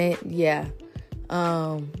 And then, yeah.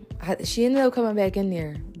 She ended up coming back in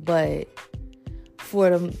there, but for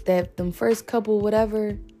them first couple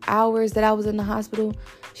whatever hours that I was in the hospital,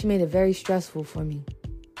 she made it very stressful for me.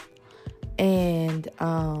 And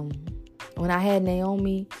when I had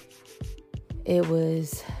Naomi, it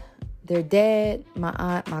was their dad, my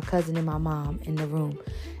aunt, my cousin, and my mom in the room.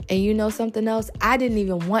 And you know something else? I didn't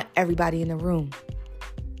even want everybody in the room.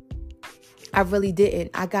 I really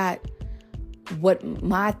didn't. I got what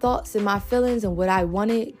my thoughts and my feelings and what I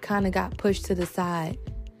wanted kind of got pushed to the side.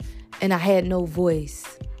 And I had no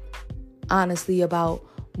voice, honestly, about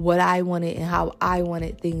what I wanted and how I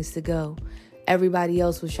wanted things to go. Everybody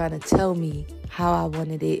else was trying to tell me how I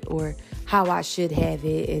wanted it or how I should have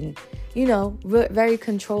it. And, very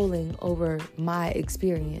controlling over my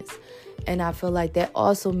experience. And I feel like that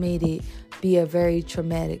also made it be a very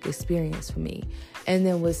traumatic experience for me. And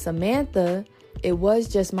then with Samantha, it was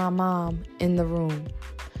just my mom in the room.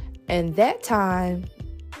 And that time,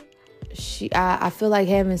 I feel like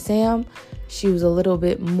having Sam, she was a little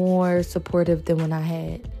bit more supportive than when I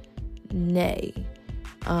had Nay.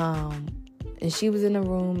 And she was in the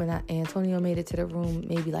room, and Antonio made it to the room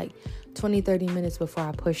maybe like 20, 30 minutes before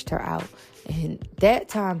I pushed her out. And that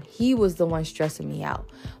time, he was the one stressing me out.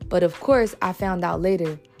 But of course, I found out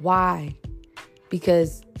later why.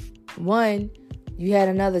 Because, one, you had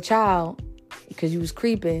another child because you was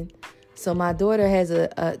creeping. So my daughter has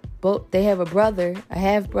they have a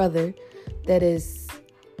half brother that is,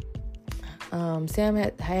 Sam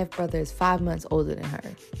had half brother is 5 months older than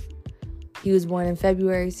her. He was born in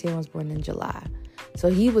February, Sam was born in July. So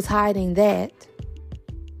he was hiding that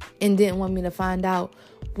and didn't want me to find out,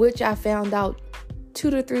 which I found out 2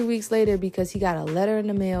 to 3 weeks later because he got a letter in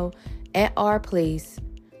the mail at our place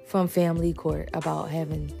from family court about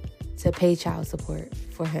having to pay child support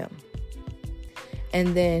for him.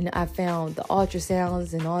 And then I found the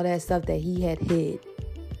ultrasounds and all that stuff that he had hid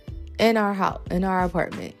in our house, in our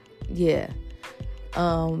apartment. Yeah.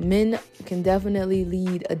 Men can definitely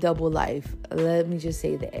lead a double life. Let me just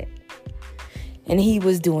say that. And he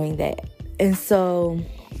was doing that. And so,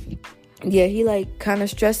 yeah, he kind of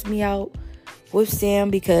stressed me out with Sam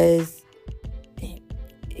because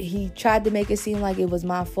he tried to make it seem like it was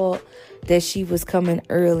my fault that she was coming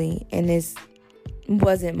early, and this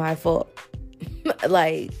wasn't my fault.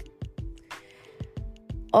 Like,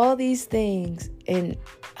 all these things. And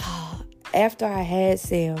after I had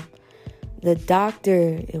Sam, the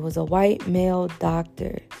doctor, it was a white male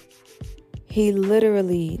doctor. He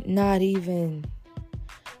literally not even,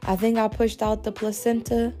 I think I pushed out the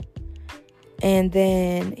placenta, and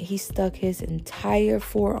then he stuck his entire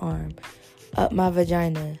forearm up my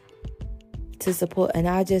vagina to support. And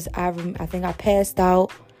I think I passed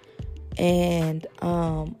out, and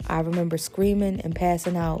I remember screaming and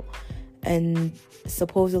passing out, and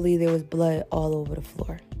supposedly there was blood all over the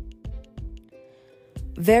floor.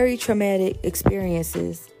 Very traumatic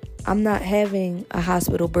experiences. I'm not having a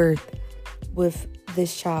hospital birth with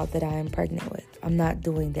this child that I am pregnant with. I'm not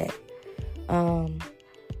doing that.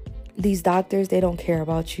 These doctors, they don't care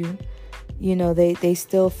about you. You know, they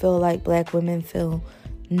still feel like black women feel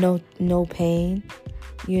no pain.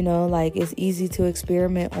 You know, like it's easy to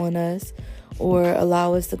experiment on us or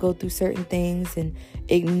allow us to go through certain things and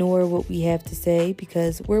ignore what we have to say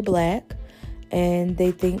because we're black, and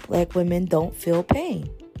they think black women don't feel pain.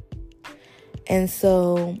 And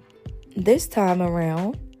so this time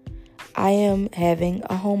around, I am having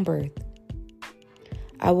a home birth.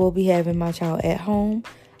 I will be having my child at home,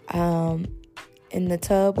 in the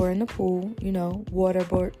tub or in the pool, you know, water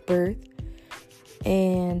birth.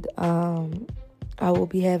 And I will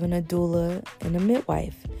be having a doula and a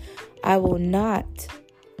midwife. I will not,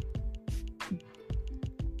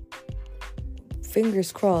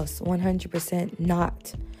 fingers crossed, 100%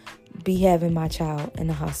 not be having my child in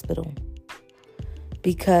the hospital.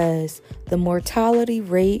 Because the mortality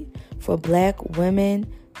rate for black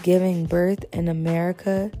women giving birth in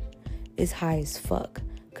America is high as fuck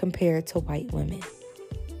compared to white women.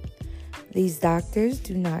 These doctors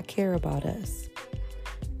do not care about us.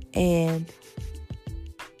 And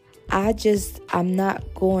I'm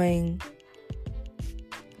not going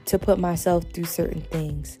to put myself through certain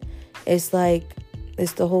things. It's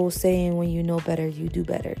the whole saying, when you know better, you do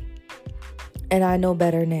better. And I know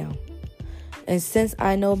better now. And since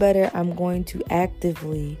I know better, I'm going to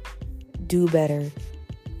actively do better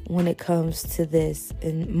when it comes to this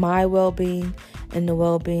and my well-being and the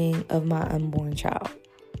well-being of my unborn child.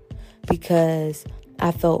 Because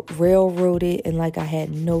I felt railroaded and like I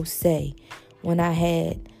had no say when I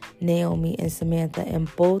had Naomi and Samantha,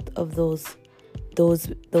 and both of those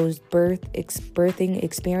birthing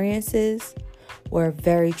experiences were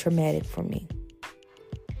very traumatic for me.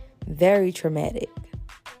 Very traumatic.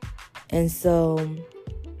 And so,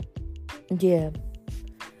 yeah,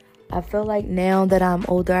 I feel like now that I'm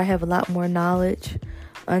older, I have a lot more knowledge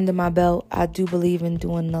under my belt. I do believe in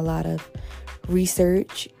doing a lot of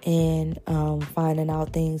research and finding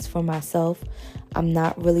out things for myself. I'm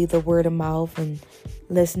not really the word of mouth and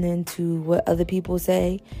listening to what other people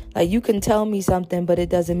say. Like, you can tell me something, but it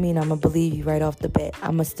doesn't mean I'm going to believe you right off the bat.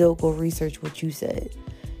 I'm going to still go research what you said.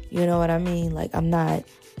 You know what I mean? Like, I'm not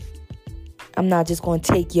just going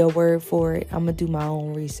to take your word for it. I'm going to do my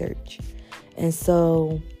own research. And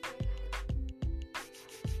so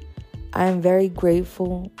I'm very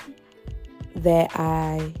grateful that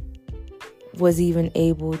I was even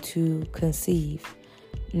able to conceive.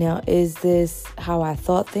 Now, is this how I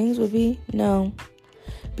thought things would be? No,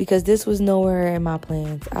 because this was nowhere in my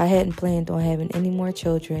plans. I hadn't planned on having any more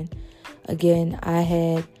children. Again, I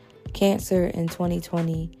had cancer in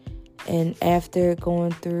 2020, and after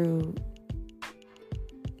going through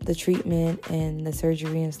the treatment and the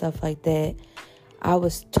surgery and stuff like that, I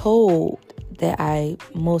was told that I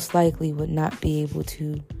most likely would not be able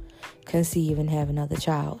to conceive and have another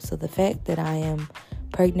child. So the fact that I am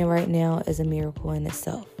pregnant right now is a miracle in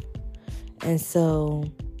itself. And so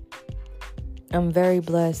I'm very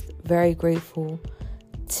blessed, very grateful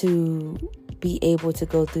to be able to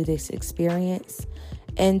go through this experience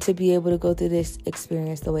and to be able to go through this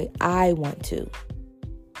experience the way I want to,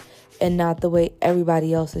 and not the way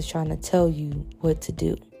everybody else is trying to tell you what to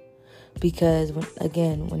do. Because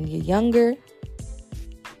when you're younger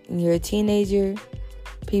and you're a teenager,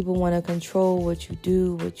 people want to control what you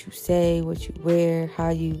do, what you say, what you wear,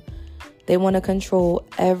 they want to control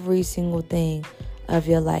every single thing of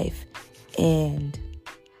your life. And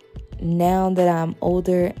now that I'm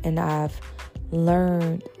older and I've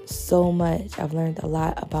learned so much, I've learned a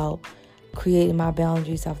lot about creating my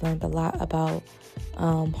boundaries. I've learned a lot about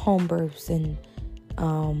home births and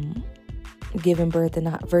giving birth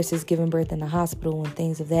versus giving birth in the hospital and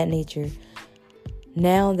things of that nature.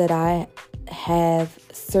 Now that I have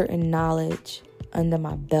certain knowledge under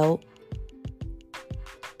my belt,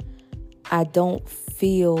 I don't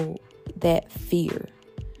feel that fear.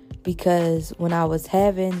 Because when I was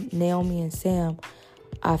having Naomi and Sam,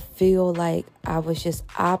 I feel like I was just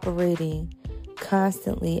operating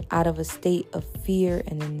constantly out of a state of fear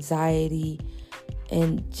and anxiety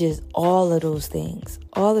and just all of those things,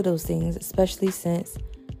 especially since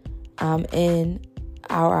I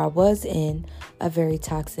was in a very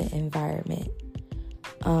toxic environment.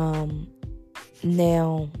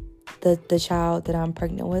 Now, the child that I'm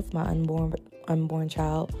pregnant with, my unborn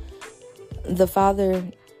child, the father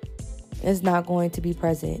is not going to be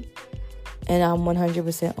present, and I'm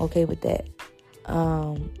 100% okay with that.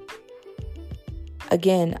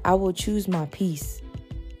 Again, I will choose my peace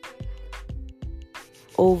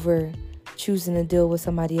over choosing to deal with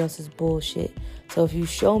somebody else's bullshit. So if you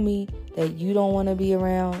show me that you don't want to be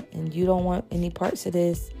around and you don't want any parts of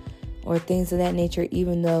this or things of that nature,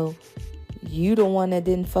 even though you the one that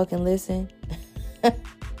didn't fucking listen,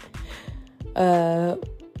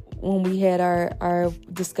 when we had our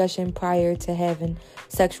discussion prior to having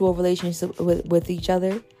sexual relationships with each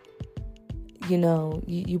other,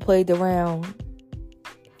 you played around,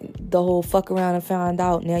 the whole fuck around and found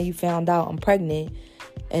out. Now you found out I'm pregnant,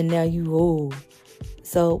 and now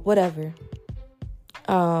so whatever.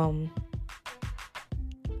 I'm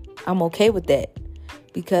okay with that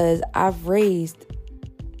because I've raised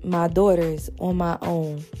my daughters on my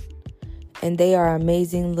own, and they are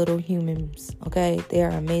amazing little humans. Okay, they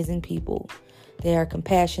are amazing people. They are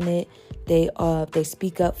compassionate. They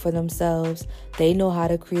speak up for themselves. They know how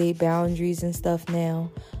to create boundaries and stuff now.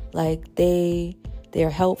 Like they're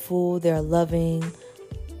helpful. They're loving.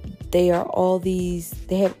 They have all these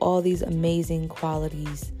amazing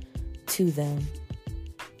qualities to them.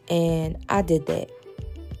 And I did that.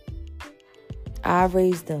 I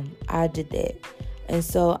raised them. I did that. And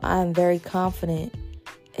so I'm very confident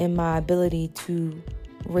in my ability to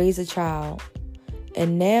raise a child.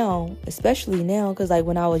 And now, especially now, because like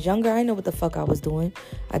when I was younger, I didn't know what the fuck I was doing.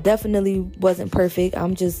 I definitely wasn't perfect. I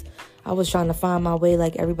was trying to find my way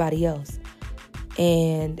like everybody else.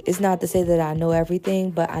 And it's not to say that I know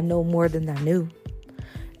everything, but I know more than I knew.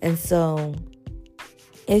 And so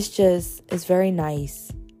it's very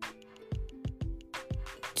nice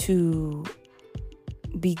to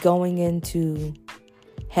be going into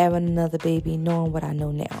having another baby knowing what I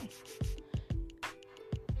know now.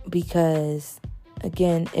 Because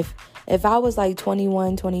again, if I was like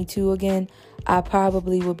 21, 22 again, I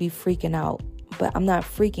probably would be freaking out. But I'm not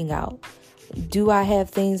freaking out. Do I have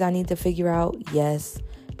things I need to figure out? Yes,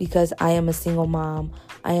 because I am a single mom.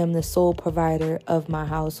 I am the sole provider of my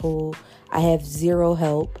household. I have zero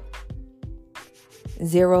help.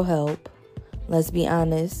 Zero help. Let's be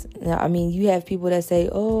honest. Now, I mean, you have people that say,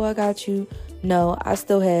 oh, I got you. No, I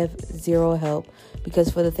still have zero help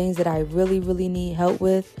because for the things that I really, really need help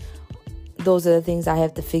with, those are the things I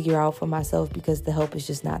have to figure out for myself because the help is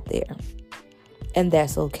just not there. And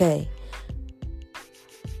that's okay.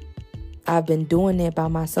 I've been doing it by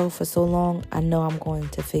myself for so long, I know I'm going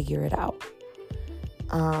to figure it out.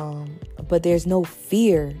 But there's no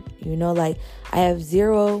fear, like I have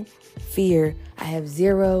zero fear. I have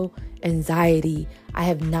zero anxiety. I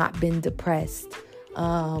have not been depressed.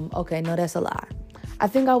 Okay, no, that's a lie. I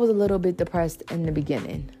think I was a little bit depressed in the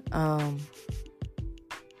beginning.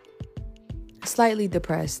 Slightly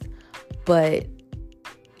depressed, but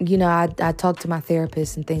I talked to my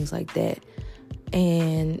therapist and things like that.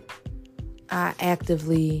 And I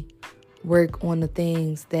actively work on the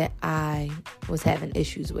things that I was having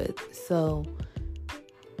issues with. So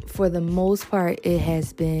for the most part, it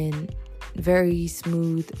has been very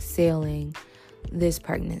smooth sailing this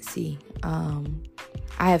pregnancy.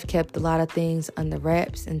 I have kept a lot of things under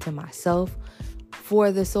wraps and to myself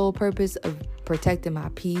for the sole purpose of protecting my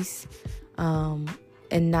peace, and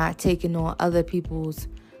not taking on other people's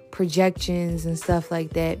projections and stuff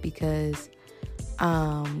like that because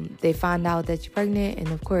they find out that you're pregnant, and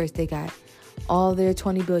of course they got all their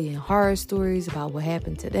 20 billion horror stories about what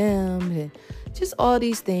happened to them and just all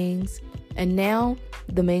these things. And now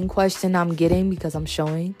the main question I'm getting, because I'm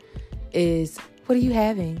showing, is what are you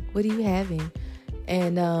having? What are you having?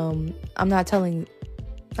 And I'm not telling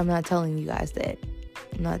you guys that.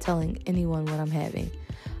 I'm not telling anyone what I'm having.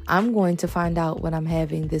 I'm going to find out what I'm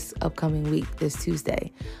having this upcoming week, this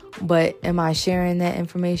Tuesday. But am I sharing that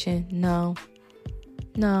information? No,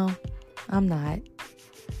 I'm not.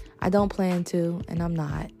 I don't plan to, and I'm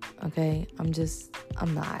not. Okay, I'm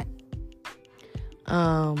not.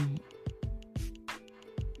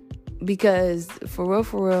 Because for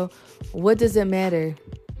real, what does it matter?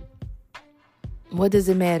 What does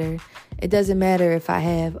it matter? It doesn't matter if I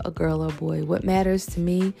have a girl or boy. What matters to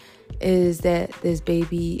me is that this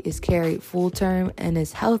baby is carried full term and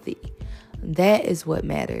is healthy. That is what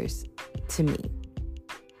matters to me.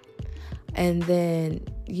 And then,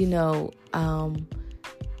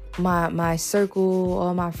 my circle,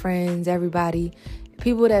 all my friends, everybody,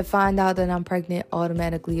 people that find out that I'm pregnant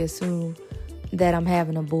automatically assume that I'm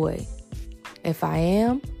having a boy. If I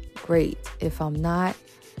am, great. If I'm not,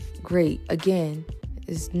 great. Again,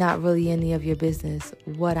 it's not really any of your business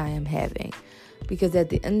what I am having. Because at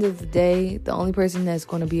the end of the day, the only person that's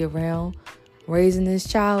going to be around raising this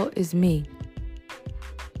child is me.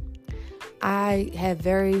 I have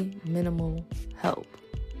very minimal help,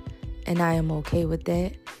 and I am okay with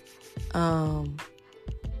that.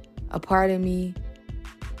 A part of me,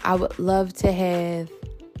 I would love to have,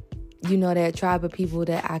 that tribe of people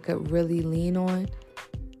that I could really lean on.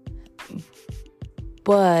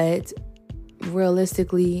 But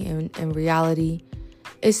realistically, in reality,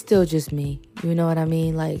 it's still just me. You know what I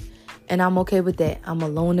mean? And I'm okay with that. I'm a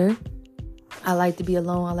loner. I like to be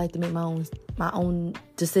alone. I like to make my own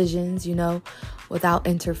decisions, without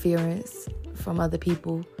interference from other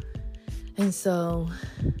people. And so,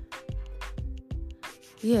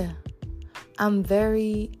 yeah, I'm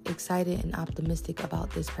very excited and optimistic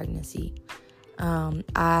about this pregnancy.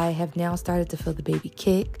 I have now started to feel the baby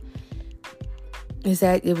kick.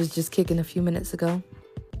 It was just kicking a few minutes ago.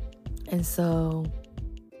 And so,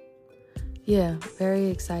 yeah,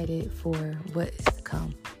 very excited for what is to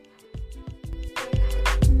come.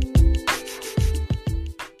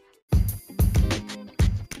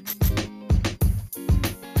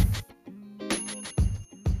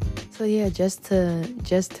 So yeah, just to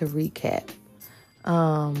recap,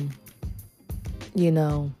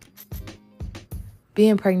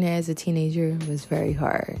 being pregnant as a teenager was very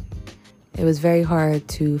hard. It was very hard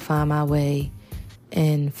to find my way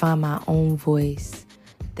and find my own voice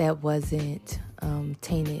that wasn't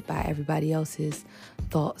tainted by everybody else's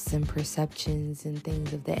thoughts and perceptions and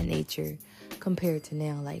things of that nature compared to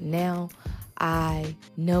now. Now, I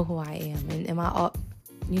know who I am. And am I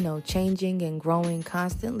changing and growing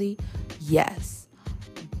constantly? Yes.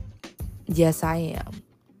 Yes, I am.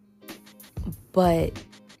 But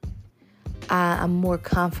I'm more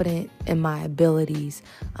confident in my abilities.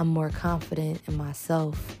 I'm more confident in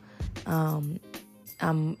myself.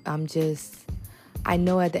 I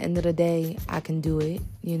know at the end of the day, I can do it,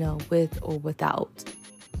 with or without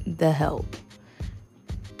the help.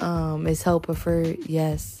 Is help preferred?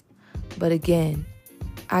 Yes. But again,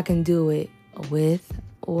 I can do it with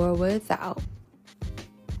or without.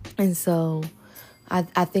 And so I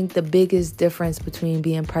think the biggest difference between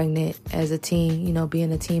being pregnant as a teen,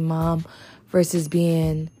 being a teen mom versus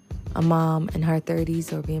being a mom in her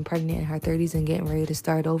 30s or being pregnant in her 30s and getting ready to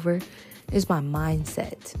start over is my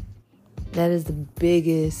mindset. That is the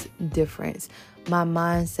biggest difference. My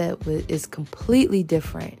mindset is completely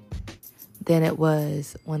different than it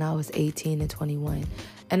was when I was 18 and 21.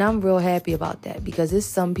 And I'm real happy about that because there's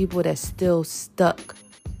some people that's still stuck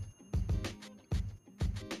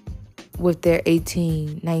with their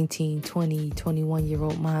 18, 19, 20,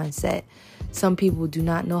 21-year-old mindset. Some people do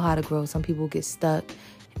not know how to grow. Some people get stuck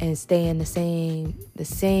and stay in the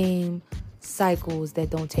same cycles that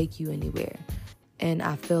don't take you anywhere. And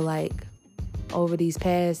I feel like over these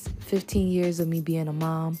past 15 years of me being a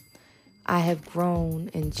mom, I have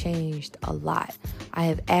grown and changed a lot. I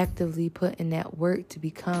have actively put in that work to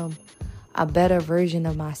become a better version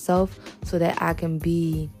of myself so that I can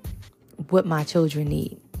be what my children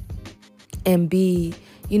need and be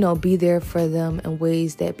there for them in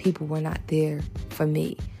ways that people were not there for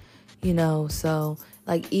me. So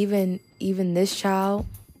even this child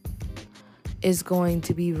is going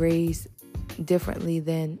to be raised differently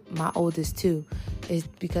than my oldest two. It's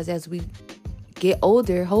because as we get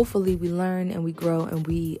older, hopefully we learn and we grow and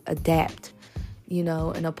we adapt,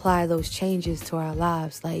 and apply those changes to our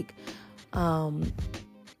lives.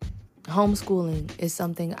 Homeschooling is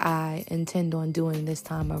something I intend on doing this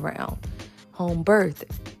time around. Home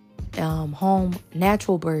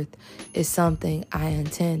natural birth is something I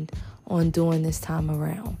intend on doing this time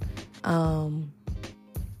around.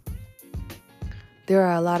 There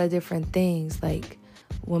are a lot of different things.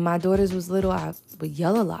 When my daughters was little, I would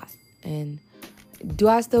yell a lot. And do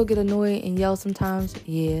I still get annoyed and yell sometimes?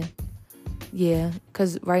 Yeah.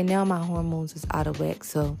 Because right now my hormones is out of whack.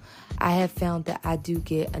 So I have found that I do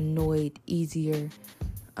get annoyed easier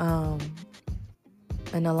and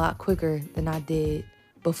a lot quicker than I did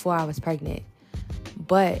before I was pregnant.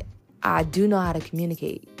 But I do know how to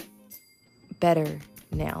communicate better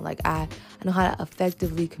now. I know how to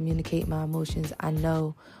effectively communicate my emotions. I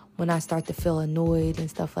know when I start to feel annoyed and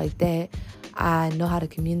stuff like that, I know how to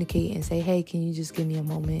communicate and say, hey, can you just give me a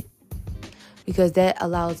moment? because that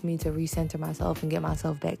allows me to recenter myself and get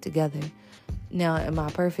myself back together. Now, am I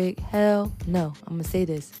perfect? Hell no. I'm going to say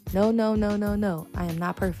this. No. I am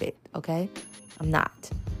not perfect, okay? I'm not.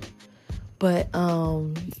 But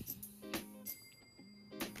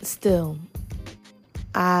still,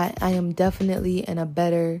 I am definitely in a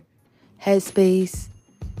better headspace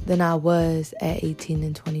than I was at 18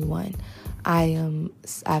 and 21.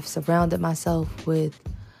 I've surrounded myself with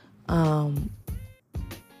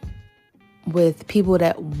people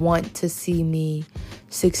that want to see me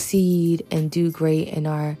succeed and do great and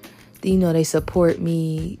are, they support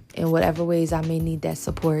me in whatever ways I may need that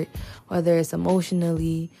support, whether it's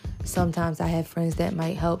emotionally. Sometimes I have friends that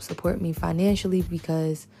might help support me financially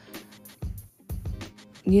because,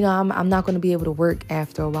 I'm not going to be able to work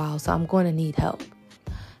after a while, so I'm going to need help.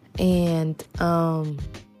 And,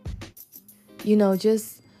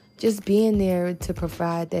 just being there to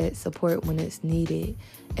provide that support when it's needed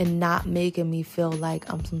and not making me feel like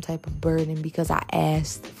I'm some type of burden because I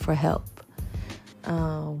asked for help.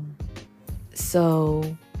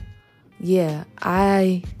 So, yeah,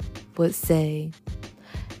 I would say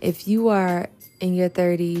if you are in your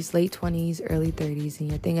 30s, late 20s, early 30s, and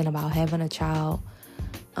you're thinking about having a child,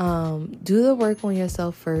 do the work on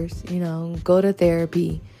yourself first. Go to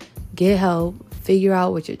therapy, get help, figure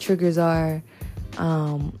out what your triggers are,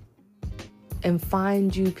 and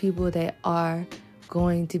find you people that are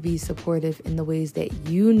going to be supportive in the ways that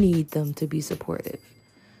you need them to be supportive.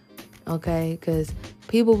 Okay? Because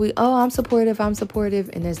people, I'm supportive,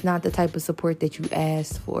 and it's not the type of support that you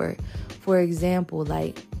asked for. For example,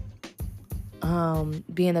 like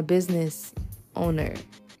being a business owner,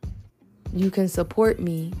 you can support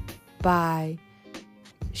me by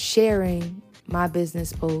sharing my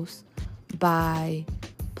business posts, by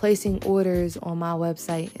placing orders on my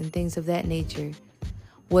website and things of that nature.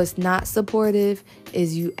 What's not supportive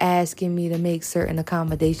is you asking me to make certain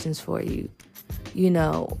accommodations for you,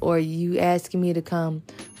 or you asking me to come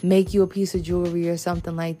make you a piece of jewelry or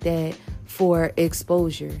something like that for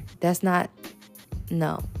exposure. That's not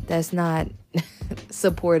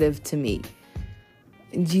supportive to me.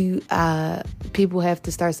 People have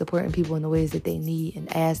to start supporting people in the ways that they need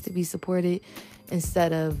and ask to be supported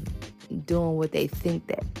instead of doing what they think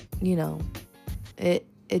that, it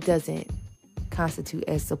doesn't constitute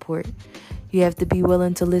as support. You have to be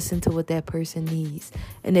willing to listen to what that person needs.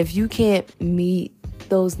 And if you can't meet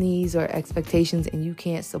those needs or expectations and you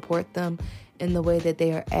can't support them in the way that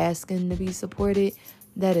they are asking to be supported,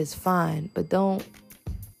 that is fine. But don't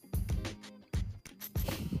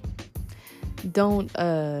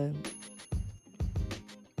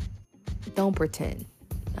pretend.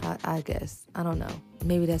 I guess. I don't know.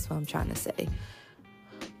 Maybe that's what I'm trying to say.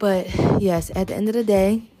 But yes, at the end of the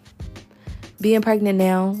day, being pregnant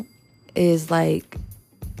now is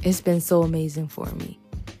it's been so amazing for me.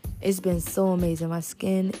 It's been so amazing. My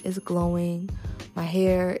skin is glowing. My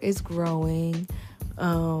hair is growing.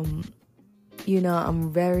 I'm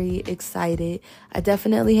very excited. I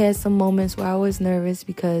definitely had some moments where I was nervous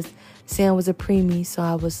because Sam was a preemie, so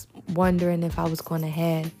I was wondering if I was going to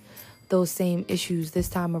have those same issues this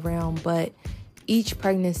time around. But each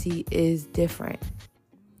pregnancy is different,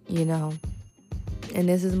 and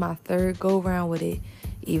this is my third go around with it.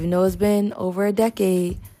 Even though it's been over a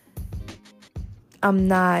decade, I'm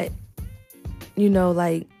not,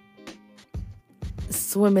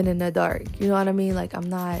 swimming in the dark. You know what I mean? I'm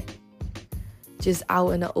not just out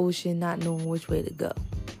in the ocean not knowing which way to go.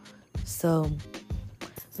 So,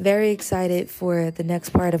 very excited for the next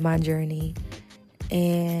part of my journey.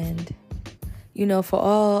 And, for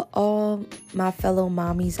all my fellow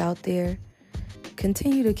mommies out there,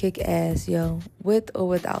 continue to kick ass, with or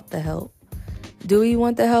without the help. Do we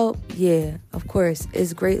want the help? Yeah, of course.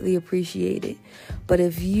 It's greatly appreciated. But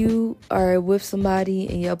if you are with somebody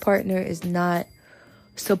and your partner is not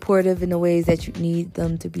supportive in the ways that you need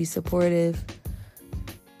them to be supportive,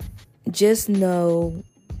 just know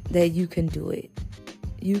that you can do it.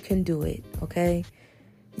 You can do it, okay?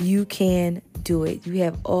 You can do it. You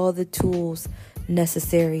have all the tools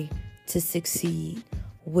necessary to succeed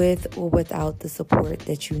with or without the support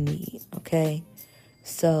that you need, okay?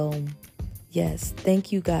 So, yes,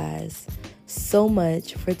 thank you guys so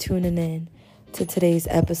much for tuning in to today's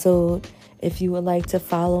episode. If you would like to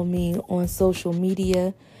follow me on social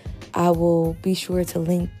media, I will be sure to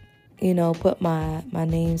link, put my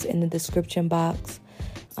names in the description box.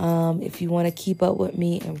 If you want to keep up with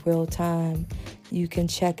me in real time, you can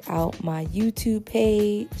check out my YouTube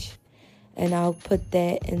page, and I'll put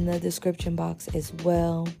that in the description box as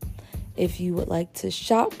well. If you would like to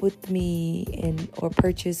shop with me or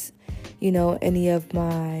purchase, any of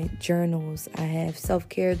my journals. I have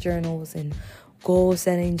self-care journals and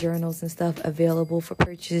goal-setting journals and stuff available for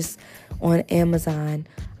purchase on Amazon.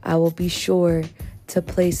 I will be sure to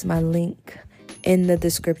place my link in the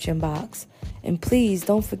description box. And please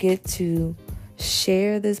don't forget to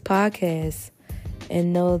share this podcast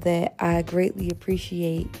and know that I greatly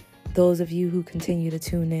appreciate those of you who continue to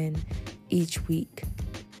tune in each week.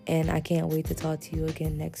 And I can't wait to talk to you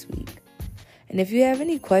again next week. And if you have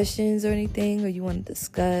any questions or anything, or you want to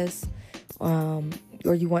discuss, or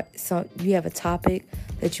you have a topic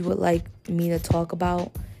that you would like me to talk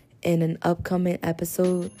about in an upcoming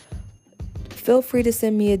episode, feel free to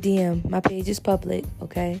send me a DM. My page is public,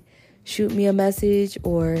 okay? Shoot me a message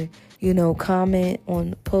or, comment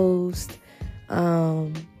on the post.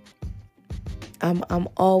 I'm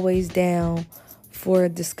always down for a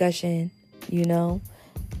discussion,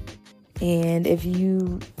 And if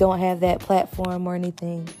you don't have that platform or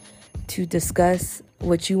anything to discuss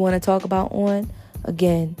what you want to talk about on,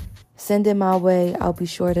 again, send it my way. I'll be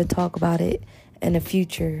sure to talk about it in a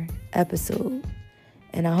future episode.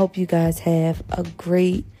 And I hope you guys have a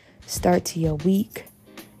great start to your week.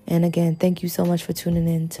 And again, thank you so much for tuning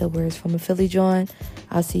in to Words from a Philly John.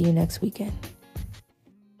 I'll see you next weekend.